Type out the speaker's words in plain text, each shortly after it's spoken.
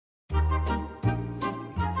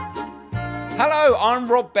Hello, I'm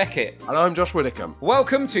Rob Beckett. And I'm Josh Widdicombe.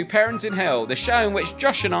 Welcome to Parent in Hell, the show in which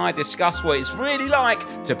Josh and I discuss what it's really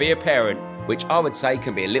like to be a parent, which I would say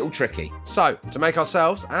can be a little tricky. So, to make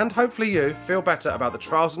ourselves, and hopefully you, feel better about the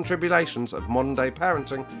trials and tribulations of modern day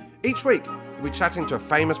parenting, each week we'll be chatting to a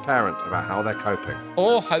famous parent about how they're coping.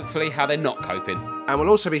 Or hopefully how they're not coping. And we'll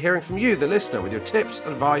also be hearing from you, the listener, with your tips,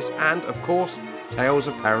 advice, and, of course, tales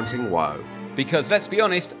of parenting woe. Because let's be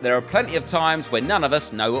honest, there are plenty of times when none of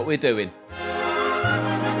us know what we're doing.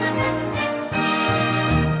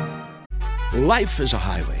 Life is a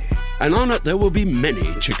highway, and on it there will be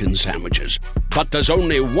many chicken sandwiches. But there's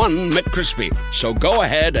only one McCrispy. So go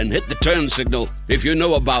ahead and hit the turn signal if you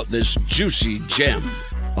know about this juicy gem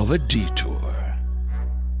of a detour.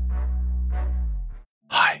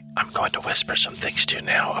 Hi, I'm going to whisper some things to you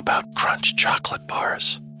now about Crunch chocolate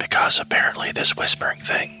bars. Because apparently this whispering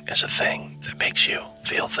thing is a thing that makes you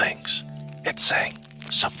feel things. It's saying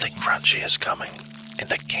something crunchy is coming in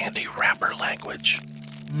the candy wrapper language.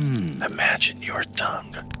 Imagine your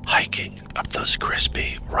tongue hiking up those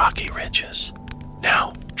crispy, rocky ridges.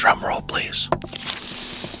 Now, drum roll, please.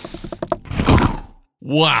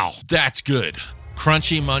 Wow, that's good.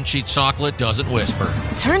 Crunchy, munchy chocolate doesn't whisper.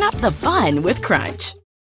 Turn up the fun with Crunch.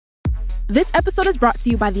 This episode is brought to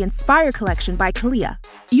you by the Inspire Collection by Kalia.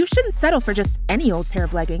 You shouldn't settle for just any old pair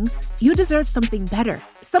of leggings. You deserve something better,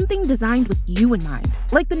 something designed with you in mind,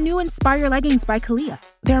 like the new Inspire leggings by Kalia.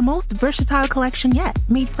 Their most versatile collection yet,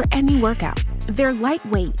 made for any workout. They're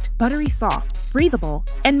lightweight, buttery soft, breathable,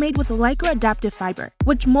 and made with Lycra adaptive fiber,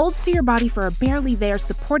 which molds to your body for a barely there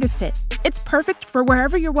supportive fit. It's perfect for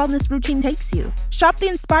wherever your wellness routine takes you. Shop the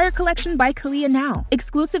Inspire Collection by Kalia now,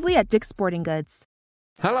 exclusively at Dick's Sporting Goods.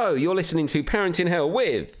 Hello, you're listening to Parent in Hell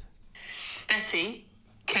with... Betty,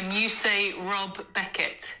 can you say Rob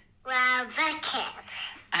Beckett? Rob Beckett.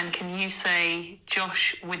 And can you say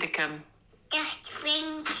Josh Widdicombe? Josh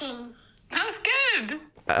Widdicombe. That's good.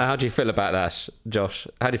 How do you feel about that, Josh?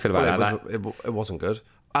 How do you feel about that? It wasn't good.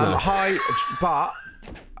 No. Hi, but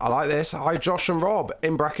I like this. Hi, Josh and Rob.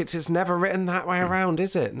 In brackets, it's never written that way around,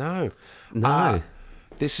 is it? No.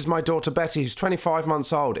 This is my daughter Betty, who's 25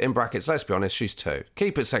 months old. In brackets, let's be honest, she's 2.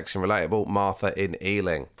 Keep it sexy and relatable. Martha in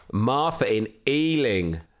Ealing. Martha in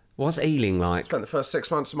Ealing. What's Ealing like? Spent the first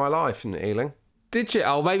 6 months of my life in Ealing. Did you?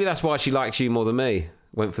 Oh, maybe that's why she likes you more than me.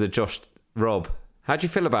 Went for the Josh Rob. How do you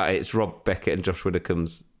feel about it? It's Rob Beckett and Josh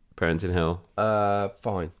Widdicombe's Parent in Hell.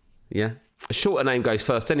 Fine. Yeah? A shorter name goes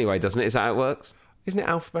first anyway, doesn't it? Is that how it works? Isn't it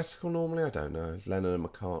alphabetical normally? I don't know. Lennon and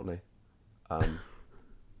McCartney.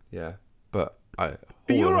 Yeah. But... Are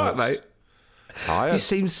you alright, mate? Tired. You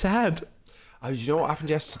seem sad. Oh, you know what happened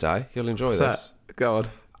yesterday? You'll enjoy What's this. That? Go on.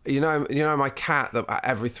 You know my cat that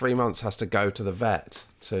every 3 months has to go to the vet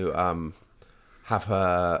to have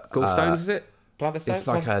her... Gallstones, is it? Bladder stones? It's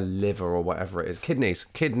like her liver or whatever it is. Kidneys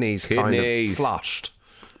kind of flushed.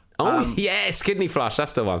 Oh, yes, kidney flush.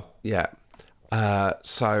 That's the one. Yeah.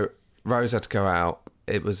 So Rose had to go out.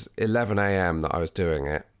 It was 11 a.m. that I was doing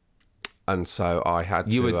it. And so I had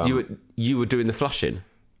to... You were doing the flushing?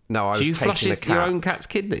 No, I was taking the cat. Do you flush your own cat's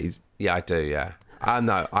kidneys? Yeah, I do, yeah.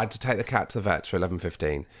 No, I had to take the cat to the vet for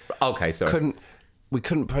 11:15. Okay, sorry.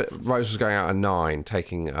 Rose was going out at 9,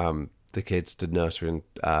 taking the kids to nursery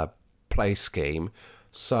and play scheme.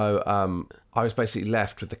 So I was basically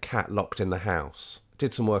left with the cat locked in the house.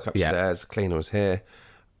 Did some work upstairs, the cleaner was here,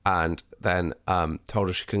 and then told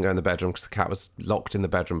her she couldn't go in the bedroom because the cat was locked in the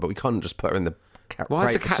bedroom, but we couldn't just put her in the... Why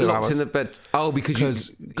is the cat locked in the bed? Oh, because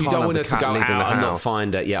you don't want her to go out and not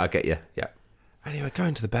find it. Yeah, I get you. Yeah. Anyway,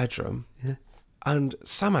 going to the bedroom, and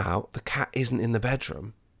somehow the cat isn't in the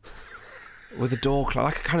bedroom with the door closed,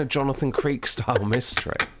 like a kind of Jonathan Creek style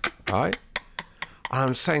mystery, right? And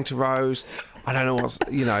I'm saying to Rose, I don't know what's,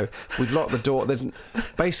 we've locked the door. There's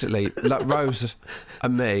basically, like, Rose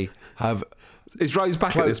and me have... Is Rose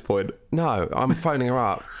back at this point? No, I'm phoning her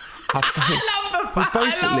up. I love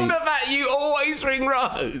the fact you always ring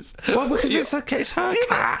Rose. Well, because it's her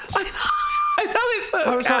cat. I know it's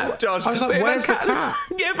her cat, Josh. I was like, where's the cat?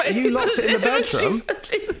 Yeah, but you locked it in the bedroom.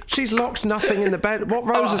 She's locked nothing in the bed. What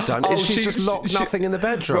Rose has done is she's just locked nothing in the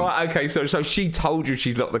bedroom. Right, okay, so she told you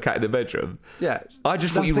she's locked the cat in the bedroom? Yeah. I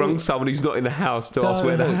just thought you rung someone who's not in the house to ask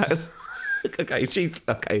where the cat... Okay,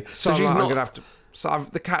 okay. So she's not... I'm going to have to... So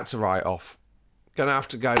the cat's a write-off. Going to have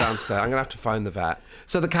to go downstairs. I'm going to have to phone the vet.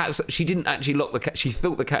 So the cat, she didn't actually lock the cat. She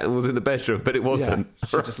thought the cat was in the bedroom, but it wasn't. Yeah,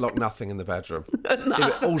 she just locked nothing in the bedroom. No,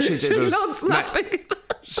 yeah, all she did was... locked nothing.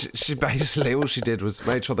 She basically, all she did was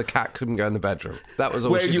made sure the cat couldn't go in the bedroom. That was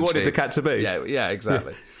all where she you wanted the cat to be. Yeah,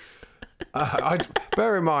 exactly.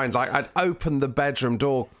 Bear in mind, like, I'd opened the bedroom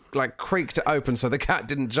door like creaked it open so the cat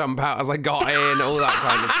didn't jump out as I got in, all that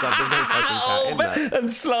kind of stuff. There's no fucking cat in there.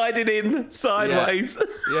 And sliding in sideways.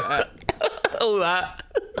 Yeah. All that.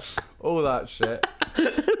 All that shit.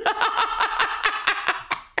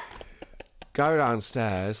 Go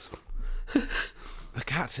downstairs. The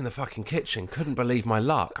cat's in the fucking kitchen. Couldn't believe my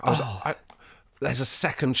luck. There's a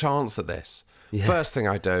second chance at this. Yeah. First thing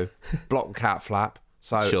I do, block the cat flap.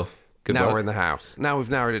 So Sure. Good now work. we're in the house. Now we've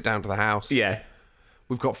narrowed it down to the house. Yeah.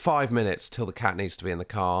 We've got 5 minutes till the cat needs to be in the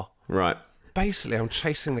car. Right. Basically, I'm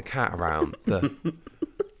chasing the cat around the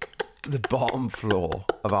bottom floor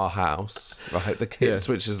of our house, right? The kids,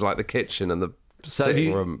 which is like the kitchen and the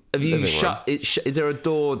sitting room. Have you living shut room. it? Is there a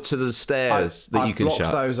door to the stairs that you can I've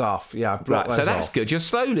blocked shut? those off. Yeah, I've Right. blocked So those that's off. good. You're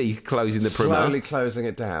slowly closing the perimeter. Slowly closing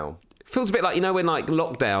it down. Feels a bit like, you know, when like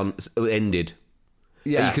lockdown ended.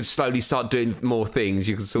 Yeah. And you could slowly start doing more things.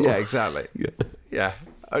 You could sort of. Yeah, exactly. Yeah.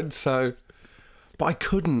 And so, but I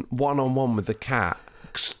couldn't one-on-one with the cat.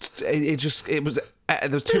 It was, there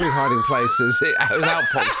was too many hiding places. It was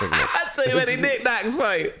outfoxing me. Too many knickknacks,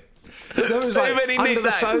 mate. There was Too like many under the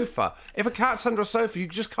knickknacks. sofa. If a cat's under a sofa, you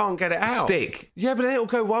just can't get it out. Stick. Yeah, but then it'll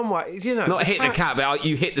go one way. You know, Not hit the cat, but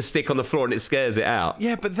you hit the stick on the floor and it scares it out.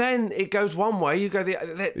 Yeah, but then it goes one way. You go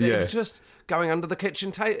it was just going under the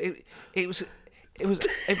kitchen table. It was It was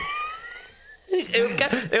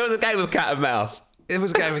a game of cat and mouse. It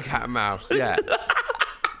was a game of cat and mouse, yeah.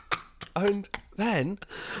 And then,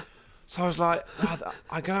 so I was like,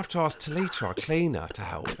 I'm going to have to ask Talita, our cleaner, to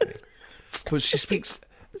help me. But she speaks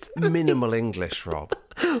minimal English, Rob.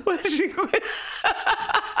 Where's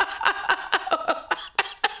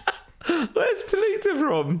Talita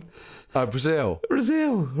from? Brazil.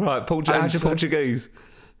 Brazil. Right, how's your Portuguese?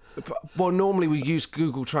 Well, normally we use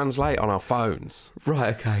Google Translate on our phones.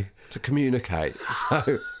 Right, okay. To communicate.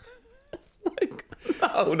 So...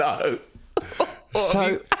 Oh, no.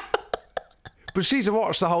 So... But she's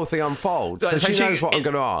watched the whole thing unfold, so she knows what I'm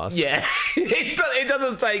going to ask. Yeah. It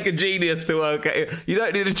doesn't take a genius to work it. You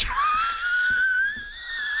don't need a...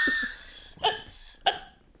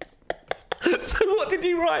 So what did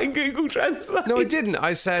you write in Google Translate? No, I didn't.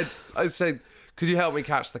 I said, could you help me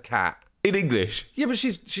catch the cat? In English? Yeah, but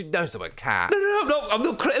she knows the word cat. No, I'm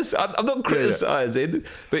not criticising.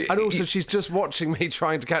 But and also, she's just watching me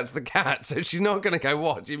trying to catch the cat, so she's not going to go,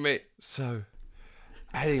 what do you mean? So,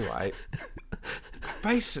 anyway,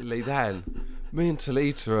 basically then, me and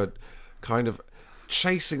Talita are kind of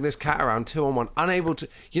chasing this cat around 2-on-1, unable to...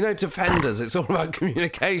 You know, defenders, it's all about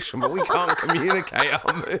communication, but we can't communicate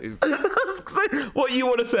our moves. What you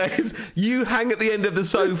want to say is, you hang at the end of the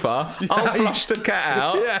sofa, I'll flush the cat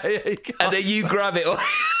out, and then you grab it.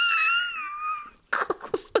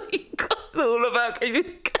 It's all about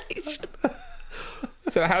communication.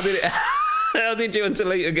 So how did you and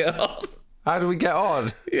Talita get on? How do we get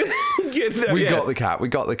on? We got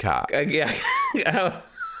the cat. Yeah.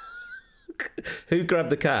 Who grabbed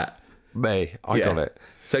the cat? Me. I got it.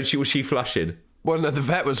 So was she flushing? Well, no, the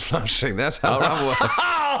vet was flushing. That's how that works.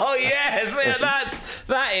 Oh, yes. Yeah,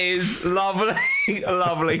 that is lovely,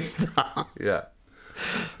 lovely stuff. Yeah.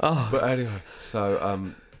 Oh. But anyway,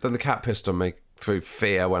 so then the cat pissed on me through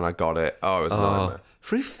fear when I got it. Oh, it was a nightmare.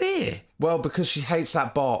 Through fear? Well, because she hates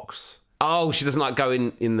that box. Oh, she doesn't like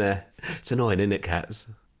going in there. It's annoying, isn't it, cats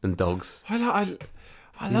and dogs? I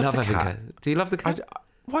love the cat. Do you love the cat?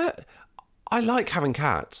 I like having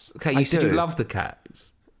cats. Okay, you said you love the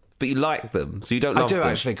cats, but you like them, so you don't love them. I do,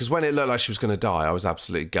 actually, because when it looked like she was going to die, I was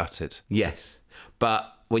absolutely gutted. Yes,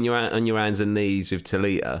 but when you're on your hands and knees with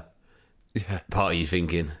Talita, part of you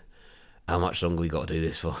thinking, how much longer we got to do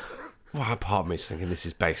this for? Well, part of me is thinking, this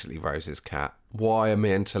is basically Rose's cat. Why are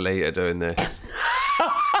me and Talita doing this?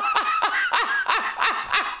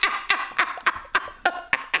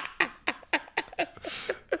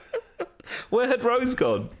 Where had Rose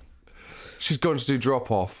gone? She's gone to do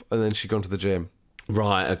drop-off, and then she's gone to the gym.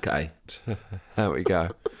 Right, okay. There we go.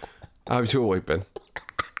 How have you always been?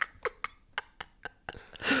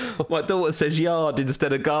 My daughter says yard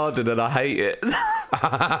instead of garden, and I hate it. But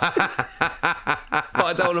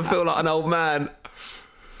I don't want to feel like an old man.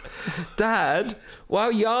 Dad,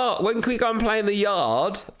 yard. When can we go and play in the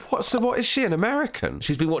yard? What is she, an American?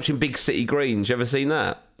 She's been watching Big City Greens. You ever seen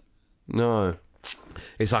that? No.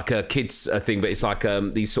 It's like a kids thing, but it's like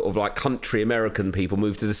these sort of like country American people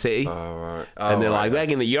move to the city. Oh, right. And they're like, we're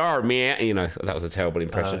in the yard, man. You know, that was a terrible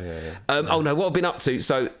impression. Oh, no, what I've been up to.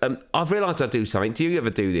 So I've realised I do something. Do you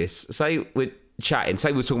ever do this? Say we're chatting,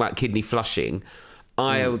 say we're talking about kidney flushing.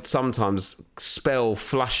 I would sometimes spell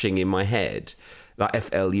flushing in my head, like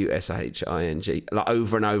Flushing, like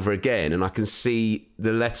over and over again. And I can see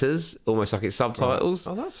the letters, almost like it's subtitles.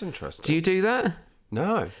 Oh, that's interesting. Do you do that?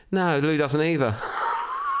 No. No, Lou doesn't either.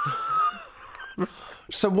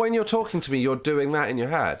 So when you're talking to me, you're doing that in your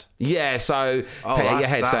head? Yeah, so... that's, your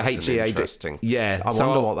head, so that's H-E-A-D. interesting. Yeah. I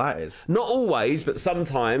wonder what that is. Not always, but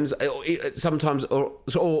sometimes, or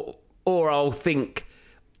I'll think,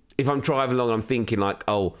 if I'm driving along, I'm thinking like,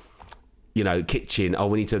 kitchen. I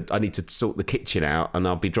need to sort the kitchen out, and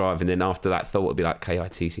I'll be driving. Then after that thought, it'll be like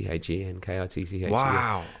K-I-T-C-H-E-N, K-I-T-C-H-E-N.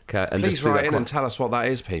 Wow. And Please write in and tell us what that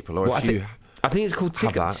is, people. Or I think it's called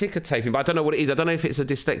ticker taping, but I don't know what it is. I don't know if it's a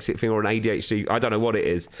dyslexic thing or an ADHD. I don't know what it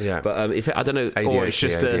is. Yeah. But I don't know. ADHD, or it's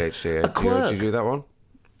just ADHD. a quirk. Do you do that one?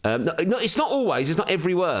 No, it's not always. It's not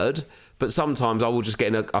every word. But sometimes I will just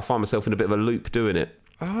I find myself in a bit of a loop doing it.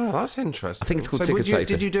 Oh, that's interesting. I think it's called ticker taping.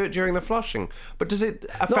 Did you do it during the flushing? But does it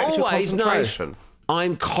affect your concentration? No.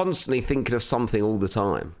 I'm constantly thinking of something all the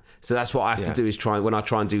time. So that's what I have to do is when I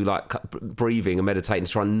try and do like breathing and meditating,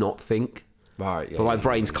 try and not think. Right, yeah, but my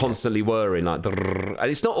brain's constantly whirring, like, and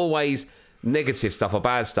it's not always negative stuff or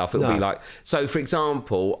bad stuff. It'll be like, so for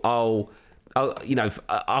example, I'll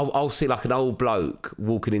see like an old bloke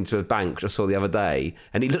walking into a bank, which I saw the other day,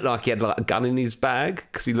 and he looked like he had like a gun in his bag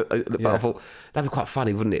because he looked. I thought that'd be quite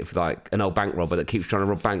funny, wouldn't it, for like an old bank robber that keeps trying to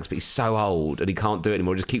rob banks, but he's so old and he can't do it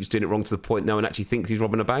anymore. He just keeps doing it wrong to the point no one actually thinks he's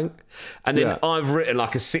robbing a bank. And then I've written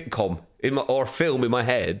like a sitcom or a film in my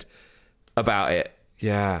head about it.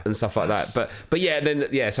 Yeah, and stuff like that. So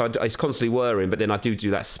it's constantly worrying. But then I do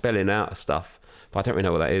that spelling out of stuff. But I don't really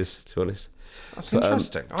know what that is, to be honest. That's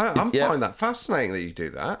interesting. I find that fascinating that you do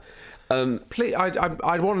that. Please,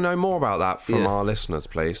 I'd want to know more about that from our listeners,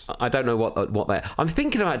 please. I don't know what that. I'm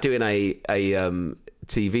thinking about doing a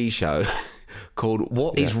TV show called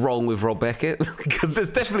 "What Is Wrong with Rob Beckett?" because there's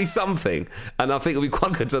definitely something, and I think it'll be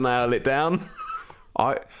quite good to nail it down.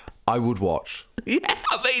 I would watch. Yeah,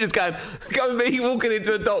 I mean, just go me walking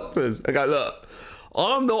into a doctor's and go, look,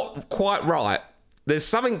 I'm not quite right. There's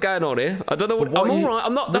something going on here. I don't know what. I'm all right.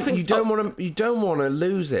 I'm not. Nothing. You don't want to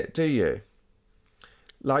lose it, do you?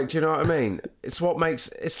 Like, do you know what I mean? It's what makes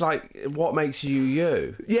you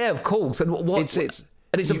you. Yeah, of course. And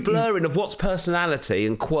it's a blurring of what's personality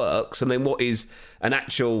and quirks, and then what is an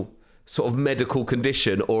actual sort of medical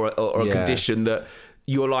condition or a condition that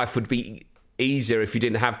your life would be easier if you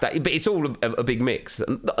didn't have that. But it's all a big mix.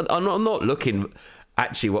 I'm not looking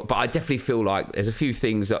actually but I definitely feel like there's a few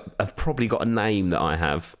things that have probably got a name that I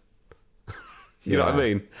have. You know what I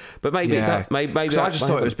mean? But maybe maybe because I just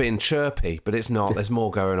thought it was being chirpy, but it's not. There's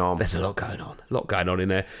more going on. There's a lot going on in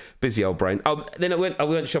there. Busy old brain. Then I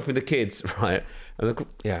went shopping with the kids, right? And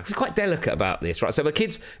we're quite delicate about this, right? So the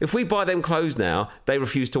kids, if we buy them clothes now, they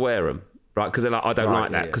refuse to wear them. Right, because they're like, I don't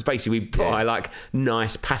like that. Because basically we buy like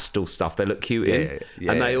nice pastel stuff they look cute in.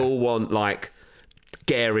 And they all want like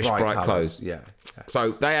garish, bright clothes. Yeah.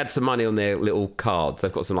 So they had some money on their little cards.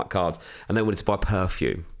 They've got some like cards. And they wanted to buy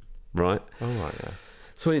perfume, right? Oh, right, yeah.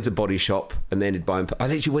 So we went into Body Shop and they ended buying... I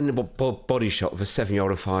literally went into a Body Shop with a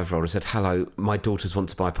 7-year-old and 5-year-old and said, hello, my daughters want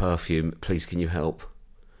to buy perfume. Please, can you help?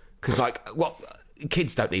 Because like,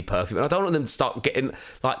 kids don't need perfume, and I don't want them to start getting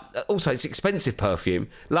like. Also, it's expensive perfume.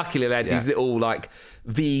 Luckily, they had these little like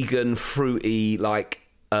vegan, fruity like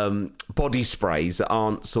body sprays that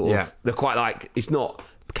aren't sort of. They're quite like it's not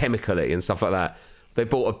chemically and stuff like that. They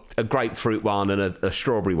bought a grapefruit one and a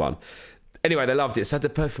strawberry one. Anyway, they loved it. So I had the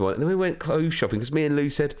perfume one, and then we went clothes shopping because me and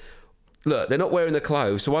Lou said, "Look, they're not wearing the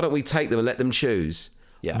clothes, so why don't we take them and let them choose?"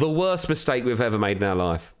 Yeah. The worst mistake we've ever made in our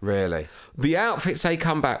life. Really? The outfits they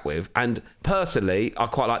come back with, and personally, I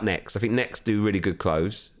quite like Next. I think Next do really good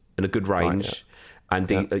clothes and a good range, and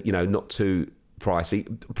not too pricey.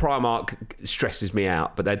 Primark stresses me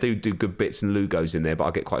out, but they do good bits, and Lugo's in there, but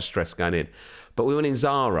I get quite stressed going in. But we went in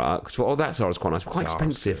Zara, because that Zara's quite nice, quite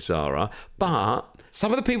expensive Zara, but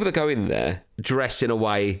some of the people that go in there dress in a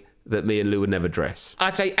way that me and Lou would never dress.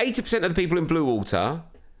 I'd say 80% of the people in Blue Water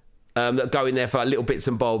that go in there for like little bits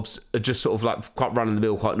and bobs are just sort of like quite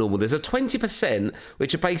run-of-the-mill, quite normal. There's a 20%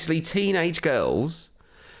 which are basically teenage girls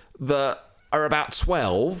that are about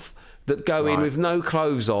 12 that go in with no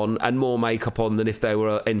clothes on and more makeup on than if they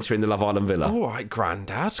were entering the Love Island villa. All right,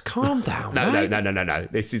 Grandad, calm down. No.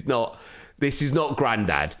 This is not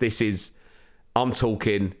Grandad. I'm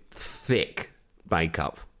talking thick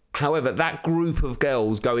makeup. However, that group of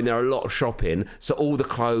girls go in there a lot shopping, so all the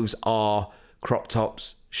clothes are crop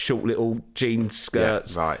tops, short little jean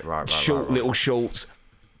skirts, short little shorts.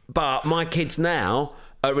 But my kids now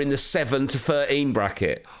are in the 7 to 13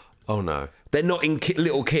 bracket. Oh no, they're not in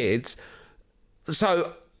little kids.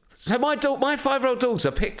 So my 5-year-old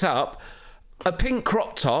daughter picked up a pink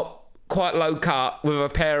crop top, quite low cut, with a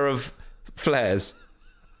pair of flares,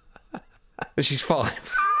 and she's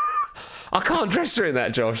 5. I can't dress her in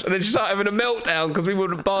that, Josh. And then she started having a meltdown because we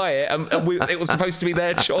wouldn't buy it, and it was supposed to be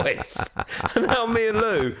their choice. And now me and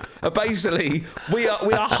Lou are basically, we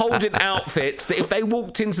are holding outfits that if they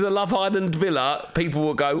walked into the Love Island villa, people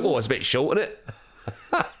would go, oh, it's a bit short, isn't it?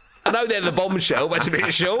 I know they're the bombshell, but it's a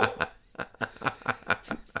bit short.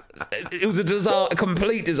 It was a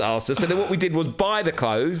complete disaster. So then what we did was buy the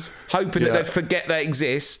clothes, hoping that they'd forget they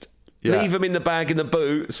exist, leave them in the bag in the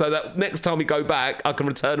boot, so that next time we go back, I can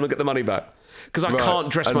return them and get the money back. Because I can't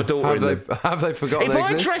dress my daughter in them. Have they forgotten If they I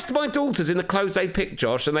exist? dressed my daughters in the clothes they picked,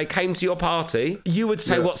 Josh, and they came to your party, you would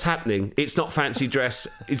say, what's happening? It's not fancy dress.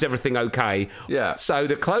 Is everything okay? Yeah. So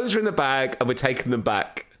the clothes are in the bag, and we're taking them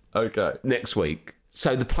back next week.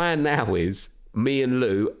 So the plan now is me and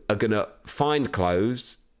Lou are going to find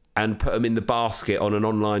clothes and put them in the basket on an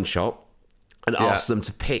online shop and ask them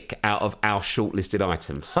to pick out of our shortlisted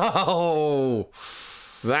items. Oh,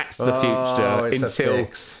 that's the future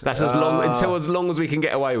until as long as we can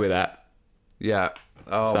get away with that. Yeah.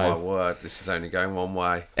 Oh, my word. This is only going one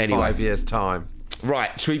way. Anyway. 5 years' time.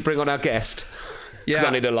 Right. Should we bring on our guest? Because Yeah.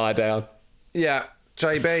 I need to lie down. Yeah.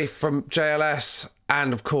 JB from JLS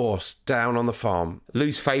and, of course, Down on the Farm.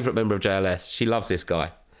 Lou's favourite member of JLS. She loves this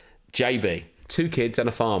guy. JB. 2 kids and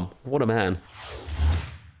a farm. What a man.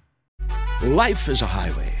 Life is a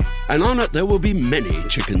highway, and on it there will be many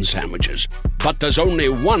chicken sandwiches. But there's only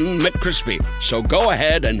one McCrispy. So go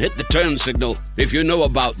ahead and hit the turn signal if you know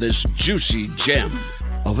about this juicy gem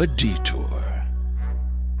of a detour.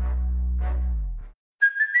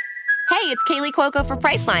 Hey, it's Kaylee Cuoco for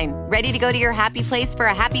Priceline. Ready to go to your happy place for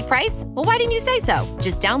a happy price? Well, why didn't you say so?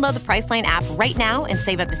 Just download the Priceline app right now and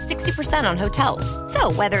save up to 60% on hotels.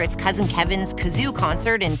 So whether it's Cousin Kevin's Kazoo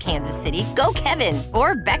Concert in Kansas City, go Kevin,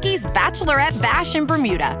 or Becky's Bachelorette Bash in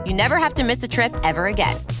Bermuda, you never have to miss a trip ever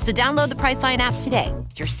again. So download the Priceline app today.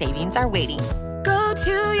 Your savings are waiting. Go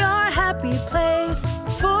to your happy place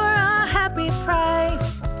for a happy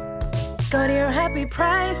price. Go to your happy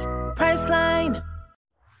price, Priceline.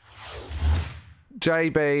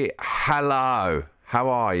 JB, hello. How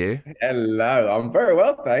are you? Hello. I'm very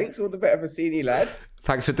well, thanks. All the better for seeing you, lads.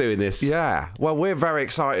 Thanks for doing this. Yeah. Well, we're very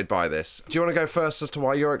excited by this. Do you want to go first as to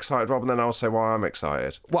why you're excited, Rob, and then I'll say why I'm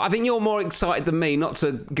excited? Well, I think you're more excited than me, not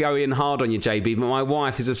to go in hard on you, JB, but my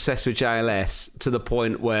wife is obsessed with JLS to the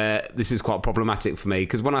point where this is quite problematic for me,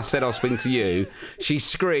 because when I said I'll swing to you, she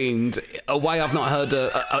screamed a way I've not heard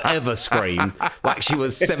her ever scream, like she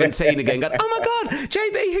was 17 again, going, oh my God,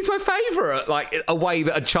 JB, he's my favourite, like a way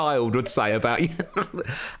that a child would say about you.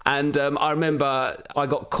 And I remember I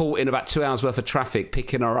got caught in about 2 hours worth of traffic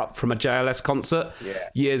picking her up from a JLS concert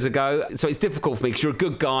years ago. So it's difficult for me because you're a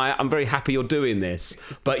good guy. I'm very happy you're doing this,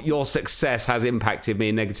 but your success has impacted me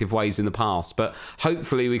in negative ways in the past. But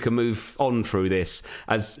hopefully we can move on through this,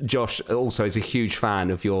 as Josh also is a huge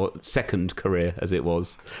fan of your second career, as it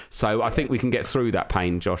was. So I think we can get through that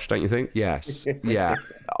pain, Josh, don't you think? Yes. Yeah.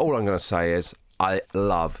 All I'm going to say is I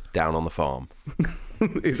love Down on the Farm.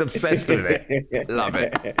 He's obsessed with it. Love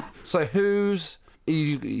it. So who's...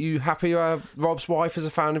 You happy Rob's wife is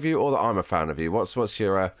a fan of you, or that I'm a fan of you? What's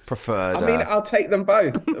your preferred? I mean, I'll take them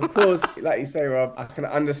both. Of course, like you say, Rob, I can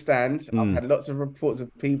understand. I've had lots of reports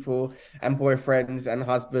of people and boyfriends and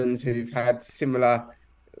husbands who've had similar,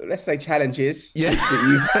 let's say, challenges. Yeah.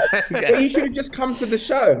 But you should have just come to the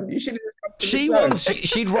show. You should have just come to the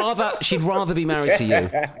show. She'd rather be married to you.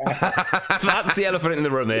 That's the elephant in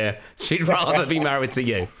the room here. She'd rather be married to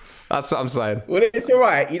you. That's what I'm saying. Well, it's all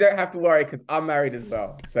right. You don't have to worry because I'm married as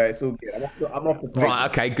well. So it's all good. I'm off the table. Right,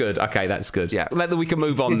 okay, good. Okay, that's good. Yeah. We can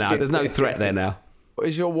move on now. There's no threat there now.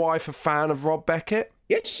 Is your wife a fan of Rob Beckett?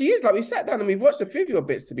 Yeah, she is. Like, we sat down and we've watched a few of your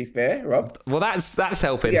bits, to be fair, Rob. Well, that's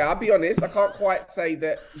helping. Yeah, I'll be honest. I can't quite say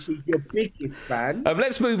that she's your biggest fan.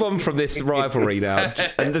 Let's move on from this rivalry now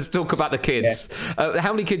and let's talk about the kids. Yeah.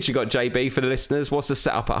 How many kids you got, JB, for the listeners? What's the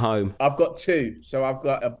setup at home? I've got 2. So I've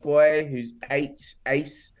got a boy who's 8,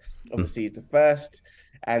 Ace. Obviously, he's the first.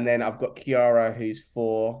 And then I've got Kiara, who's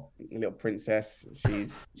 4, a little princess.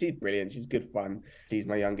 She's brilliant. She's good fun. She's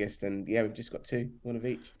my youngest. And yeah, we've just got 2, one of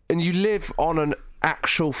each. And you live on an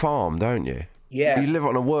actual farm, don't you? Yeah. You live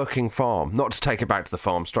on a working farm, not to take it back to the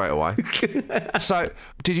farm straight away. So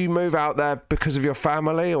did you move out there because of your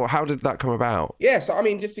family, or how did that come about? Yeah, so I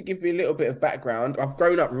mean, just to give you a little bit of background, I've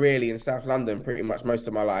grown up really in South London pretty much most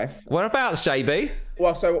of my life. Whereabouts, JB?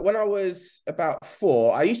 Well, so when I was about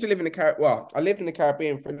 4, I used to live in the Caribbean. Well, I lived in the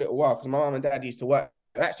Caribbean for a little while because my mum and dad used to work.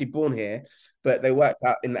 I'm actually born here, but they worked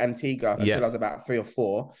out in Antigua until I was about 3 or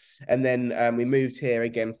 4. And then we moved here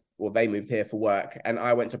again they moved here for work, and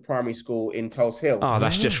I went to primary school in Tulse Hill. Oh,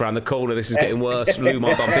 that's just around the corner. This is getting worse. Lou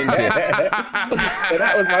might bump into it. So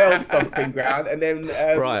that was my old stomping ground. And then...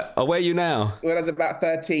 right. Oh, where are you now? When I was about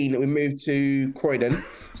 13, we moved to Croydon,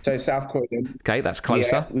 so South Croydon. Okay, that's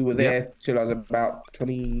closer. Yeah, we were there till I was about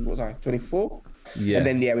 24? Yeah. And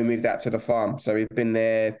then, we moved out to the farm. So we've been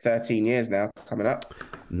there 13 years now, coming up.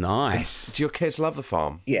 Nice. Do your kids love the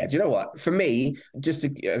farm? Yeah, do you know what? For me, just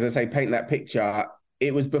to, as I say, paint that picture,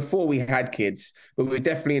 it was before we had kids, but we were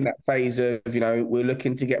definitely in that phase of, we're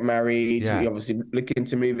looking to get married, we obviously looking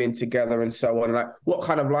to move in together and so on. Like, what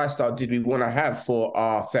kind of lifestyle did we want to have for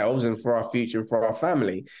ourselves and for our future and for our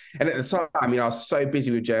family? And at the time, I was so busy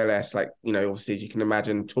with JLS, like, obviously, as you can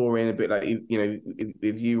imagine, touring a bit like,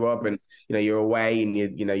 with you, Rob, and, you're away and,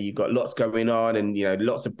 you've got lots going on and,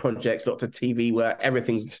 lots of projects, lots of TV work,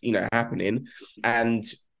 everything's, happening. And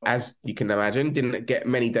as you can imagine, didn't get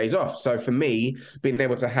many days off. So for me, being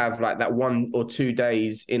able to have like that 1 or 2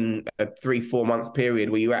 days in a 3-4 month period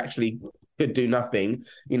where you actually could do nothing,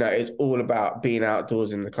 it's all about being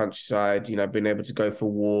outdoors in the countryside, being able to go for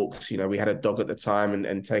walks. We had a dog at the time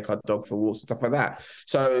and take our dog for walks and stuff like that.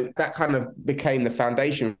 So that kind of became the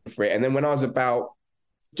foundation for it. And then when I was about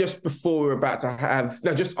just before we were about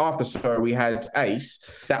to just after, we had Ace,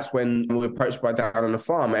 that's when we were approached by Down on the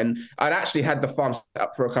Farm. And I'd actually had the farm set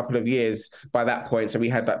up for a couple of years by that point. So we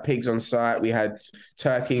had like pigs on site, we had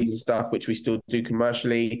turkeys and stuff, which we still do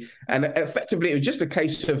commercially. And effectively, it was just a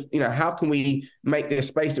case of, how can we make this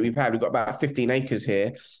space that we've had? We've got about 15 acres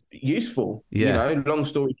here useful, long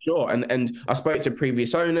story short. And I spoke to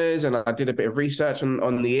previous owners and I did a bit of research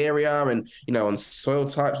on the area and, on soil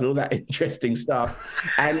types and all that interesting stuff.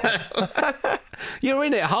 And you're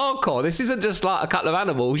in it hardcore. This isn't just like a couple of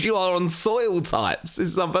animals. You are on soil types. This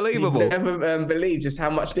is unbelievable. You never believe just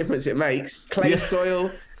how much difference it makes. Clay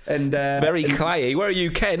soil and... very clayey. Where are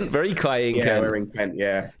you, Kent? Very clayey in Kent. Yeah, we're in Kent,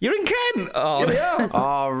 yeah. You're in Kent? Oh, we are.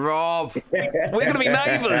 Oh, Rob. We're going to be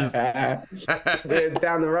neighbours. We're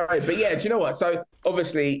down the road. But yeah, do you know what? So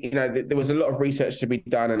obviously, there was a lot of research to be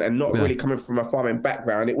done and not really coming from a farming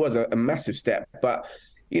background. It was a massive step. But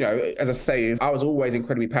as I say, I was always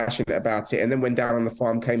incredibly passionate about it. And then when Down on the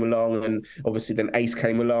Farm came along and obviously then Ace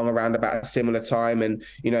came along around about a similar time and,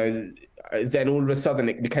 then all of a sudden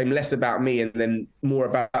it became less about me and then more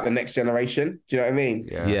about the next generation. Do you know what I mean?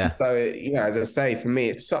 Yeah. So, as I say, for me,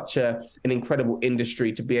 it's such an incredible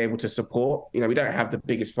industry to be able to support. We don't have the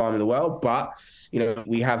biggest farm in the world, but,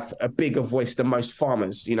 we have a bigger voice than most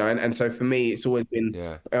farmers, and so for me, it's always been,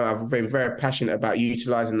 I've been very passionate about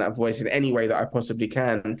utilising that voice in any way that I possibly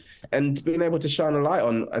can and being able to shine a light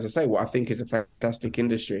on, as I say, what I think is a fantastic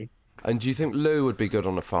industry. And do you think Lou would be good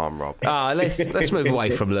on a farm, Rob? Let's move away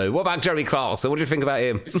from Lou. What about Jeremy Clarkson? What do you think about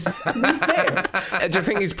him? Do you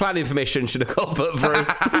think his planning permission should have got put through?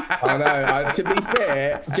 I know. To be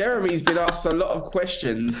fair, Jeremy's been asked a lot of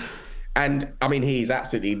questions. And he's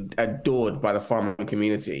absolutely adored by the farming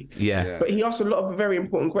community. Yeah. But he asks a lot of very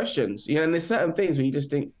important questions. And there's certain things where you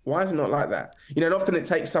just think, why is it not like that? And often it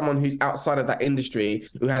takes someone who's outside of that industry,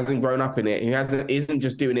 who hasn't grown up in it, who isn't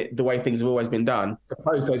just doing it the way things have always been done, to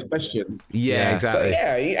pose those questions. Yeah, exactly. So,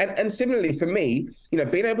 and similarly for me,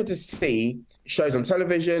 being able to see shows on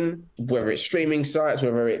television, whether it's streaming sites,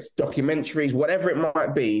 whether it's documentaries, whatever it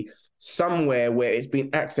might be, somewhere where it's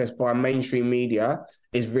been accessed by mainstream media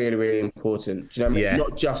is really, really important. Do you know what I mean?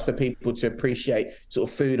 Not just for people to appreciate sort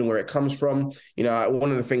of food and where it comes from.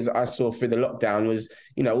 One of the things that I saw through the lockdown was,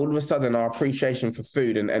 all of a sudden our appreciation for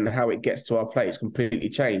food and how it gets to our plates completely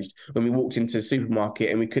changed when we walked into the supermarket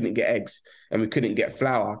and we couldn't get eggs and we couldn't get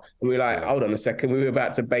flour. And we were like, hold on a second, we were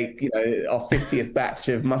about to bake, our 50th batch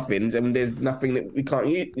of muffins and there's nothing that we can't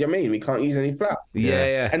use. You know what I mean? We can't use any flour.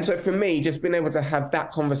 Yeah. And so for me, just being able to have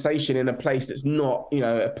that conversation in a place that's not,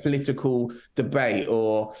 a political debate or,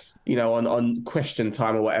 on question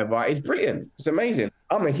time or whatever, is brilliant. It's amazing.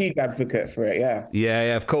 I'm a huge advocate for it, yeah.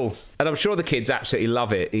 Yeah, of course. And I'm sure the kids absolutely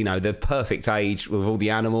love it. They're perfect age with all the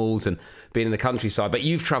animals and being in the countryside. But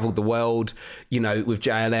you've travelled the world, with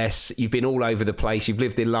JLS. You've been all over the place. You've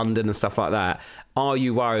lived in London and stuff like that. Are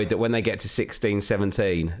you worried that when they get to 16,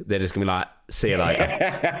 17, they're just going to be like, see you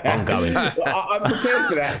later, I'm going? I'm prepared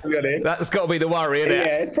for that, to be honest. That's got to be the worry, isn't it?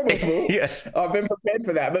 Yeah, it's probable. I've been prepared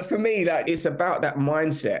for that. But for me, it's about that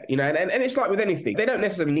mindset, and it's like with anything. They don't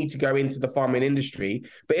necessarily need to go into the farming industry,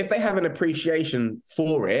 but if they have an appreciation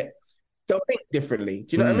for it, they'll think differently.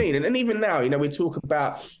 Do you know what I mean? And even now, we talk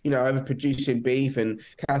about, overproducing beef and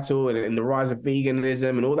cattle and the rise of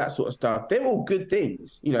veganism and all that sort of stuff. They're all good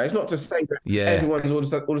things. It's not to say that everyone's all of a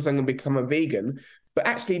sudden going to become a vegan. But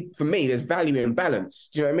actually, for me, there's value in balance.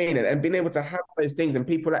 Do you know what I mean? And being able to have those things and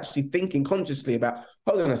people actually thinking consciously about,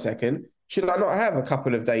 hold on a second, should I not have a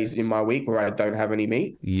couple of days in my week where I don't have any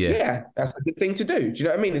meat? Yeah, that's a good thing to do. Do you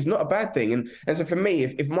know what I mean? It's not a bad thing. And so for me,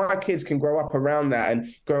 if my kids can grow up around that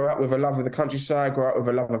and grow up with a love of the countryside, grow up with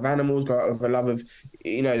a love of animals, grow up with a love of,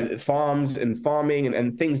 farms and farming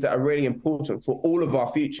and things that are really important for all of our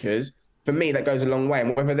futures, for me, that goes a long way.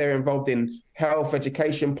 And whether they're involved in health,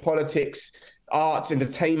 education, politics, arts,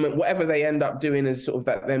 entertainment, whatever they end up doing as sort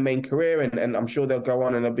of their main career, and I'm sure they'll go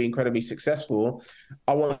on and they'll be incredibly successful.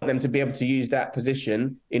 I want them to be able to use that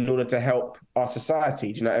position in order to help our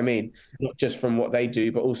society. Do you know what I mean? Not just from what they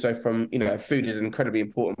do, but also from, food is an incredibly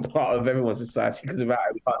important part of everyone's society because without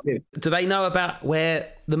it, we can't live. Do they know about where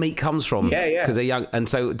the meat comes from? Yeah. Because they're young. And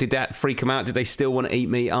so did that freak them out? Did they still want to eat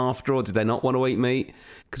meat after, or did they not want to eat meat?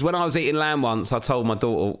 Because when I was eating lamb once, I told my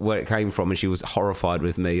daughter where it came from and she was horrified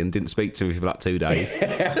with me and didn't speak to me for like 2 days.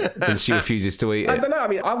 And she refuses to eat it. I don't know. I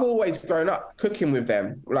mean, I've always grown up cooking with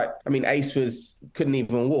them. Ace couldn't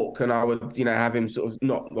even walk, and I would, have him sort of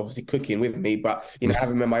not obviously cooking with me, but, have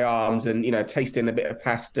him in my arms and, tasting a bit of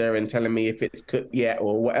pasta and telling me if it's cooked yet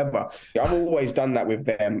or whatever. I've always done that with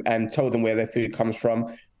them and told them where their food comes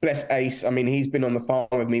from. Bless Ace. I mean, he's been on the farm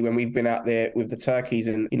with me when we've been out there with the turkeys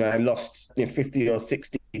and, lost 50 or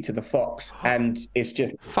 60 to the fox. And it's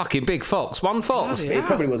just... Fucking big fox. One fox. It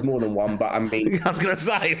probably was more than one, but I mean... I was going to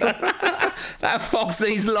say, that fox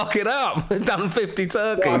needs locking up. Done 50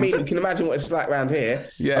 turkeys. Well, I mean, you can imagine what it's like around here.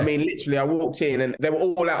 Yeah. I mean, literally, I walked in and they were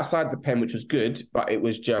all outside the pen, which was good, but it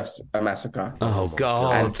was just a massacre. Oh,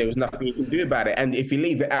 God. And there was nothing you can do about it. And if you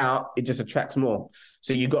leave it out, it just attracts more.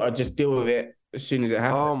 So you got to just deal with it as soon as it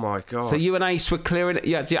happens. Oh my God. So you and Ace were clearing it?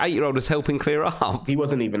 Yeah, your 8-year-old was helping clear up? He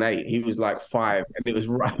wasn't even 8. He was like 5 and it was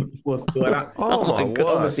right before school. Oh my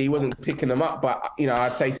God. Obviously he wasn't picking them up, but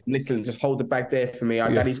I'd say to him, listen, just hold the bag there for me.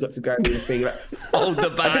 Daddy's got to go and do the thing. Hold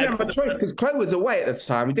the bag. I didn't have a choice because Chloe was away at the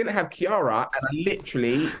time. We didn't have Kiara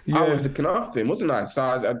and I was looking after him, wasn't I?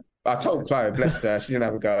 So I told Chloe, bless her, she didn't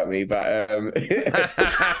have a go at me, but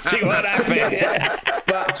she wasn't happy.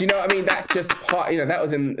 But do you know what I mean? That's just part. That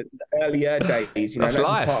was in the earlier days. That's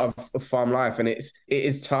life. Part of farm life, and it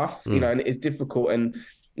is tough. And it is difficult, and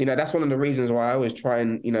that's one of the reasons why I always try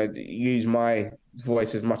and use my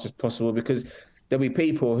voice as much as possible, because there'll be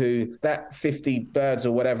people who that 50 birds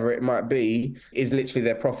or whatever it might be is literally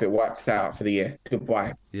their profit wiped out for the year.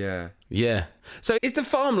 Goodbye. Yeah. So is the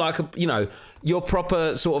farm like your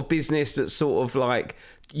proper sort of business that's sort of like,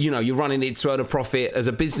 you're running it to earn a profit as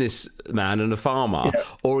a businessman and a farmer,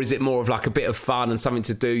 or is it more of like a bit of fun and something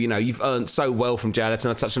to do? You've earned so well from JLS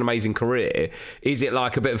and had such an amazing career. Is it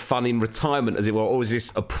like a bit of fun in retirement, as it were, or is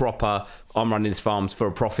this a proper, I'm running this farm for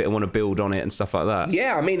a profit and want to build on it and stuff like that?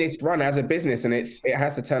 Yeah, I mean, it's run as a business and it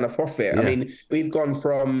has to turn a profit. Yeah. I mean, we've gone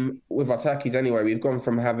from, with our turkeys anyway, we've gone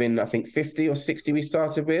from having, I think, 50 or 60 we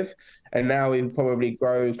started with, and now we've probably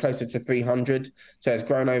grown closer to 300. So it's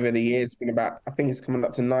grown over the years. It's been about, I think it's coming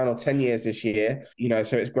up to 9 or 10 years this year.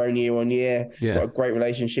 So it's grown year on year. Yeah. Got a great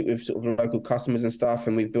relationship with sort of local customers and stuff,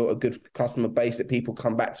 and we've built a good customer base that people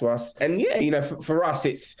come back to us. And for us,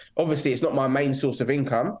 it's obviously it's not my main source of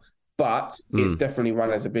income, but it's definitely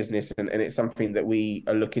run as a business, and it's something that we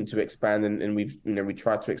are looking to expand, and we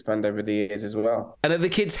tried to expand over the years as well. And are the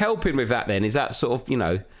kids helping with that then? Is that sort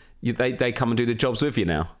of, they come and do the jobs with you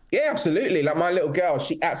now? Yeah, absolutely. Like my little girl,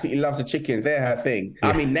 she absolutely loves the chickens. They're her thing. Yeah.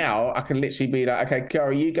 I mean, now I can literally be like, okay,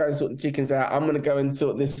 Kiara, you go and sort the chickens out. I'm going to go and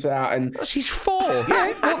sort this out. And she's 4.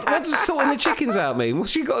 Yeah. What does sorting the chickens out mean?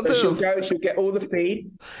 What's she got to do? She'll get all the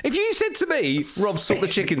feed. If you said to me, Rob, sort the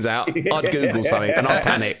chickens out, I'd Google something and I'd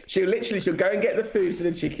panic. She'll go and get the food for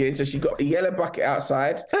the chickens. So she's got a yellow bucket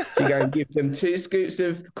outside. She'll go and give them 2 scoops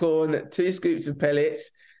of corn, 2 scoops of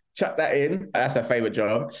pellets. Chuck that in. That's her favourite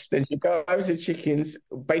job. Then she'll go over to the chickens,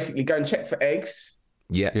 basically go and check for eggs.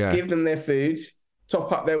 Yeah. Give them their food,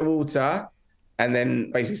 top up their water, and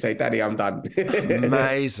then basically say, Daddy, I'm done.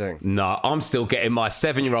 Amazing. No, I'm still getting my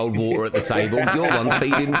 7-year-old water at the table. Your one's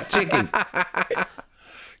feeding chicken.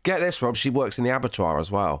 Get this, Rob. She works in the abattoir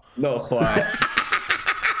as well. Not quite.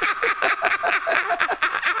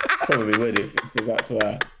 Probably would if it was up to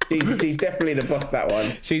her. She's definitely the boss, that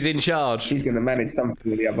one. She's in charge. She's going to manage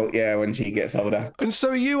something when she gets older. And so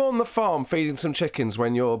are you on the farm feeding some chickens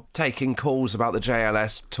when you're taking calls about the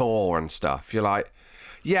JLS tour and stuff? You're like,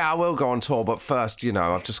 yeah, I will go on tour, but first,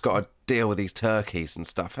 I've just got to deal with these turkeys and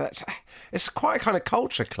stuff. It's quite a kind of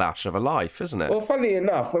culture clash of a life, isn't it? Well, funnily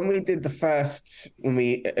enough, when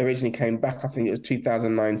we originally came back, I think it was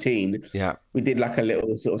 2019. Yeah. We did like a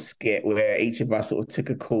little sort of skit where each of us sort of took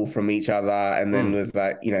a call from each other and then was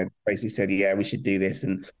like, you know, basically said, yeah, we should do this.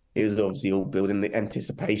 And it was obviously all building the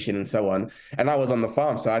anticipation and so on. And I was on the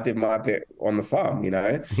farm, so I did my bit on the farm, you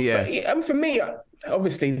know? Yeah. And for me,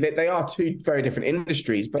 obviously, they are two very different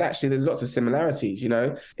industries, but actually there's lots of similarities, you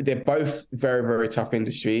know? They're both very, very tough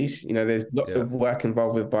industries. You know, there's lots of work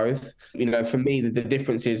involved with both. You know, for me, the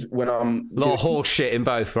difference is when I'm... A lot of horse shit in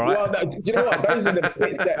both, right? Well, do you know what? Those are the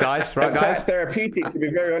bits that... guys. Quite therapeutic, to be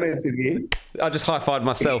very honest with you. I just high-fived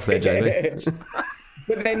myself there, Jamie.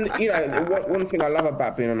 But then, you know, one thing I love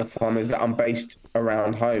about being on a farm is that I'm based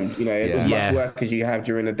around home. You know, as much work as you have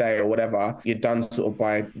during the day or whatever, you're done sort of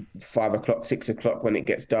by 5 o'clock, 6 o'clock when it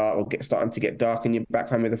gets dark or starting to get dark and you're back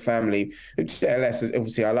home with the family. Which, less,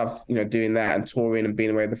 obviously, I love, you know, doing that and touring and being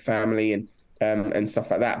away with the family and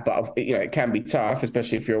stuff like that. But, you know, it can be tough,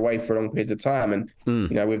 especially if you're away for long periods of time. And,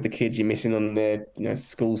 you know, with the kids, you're missing on their, you know,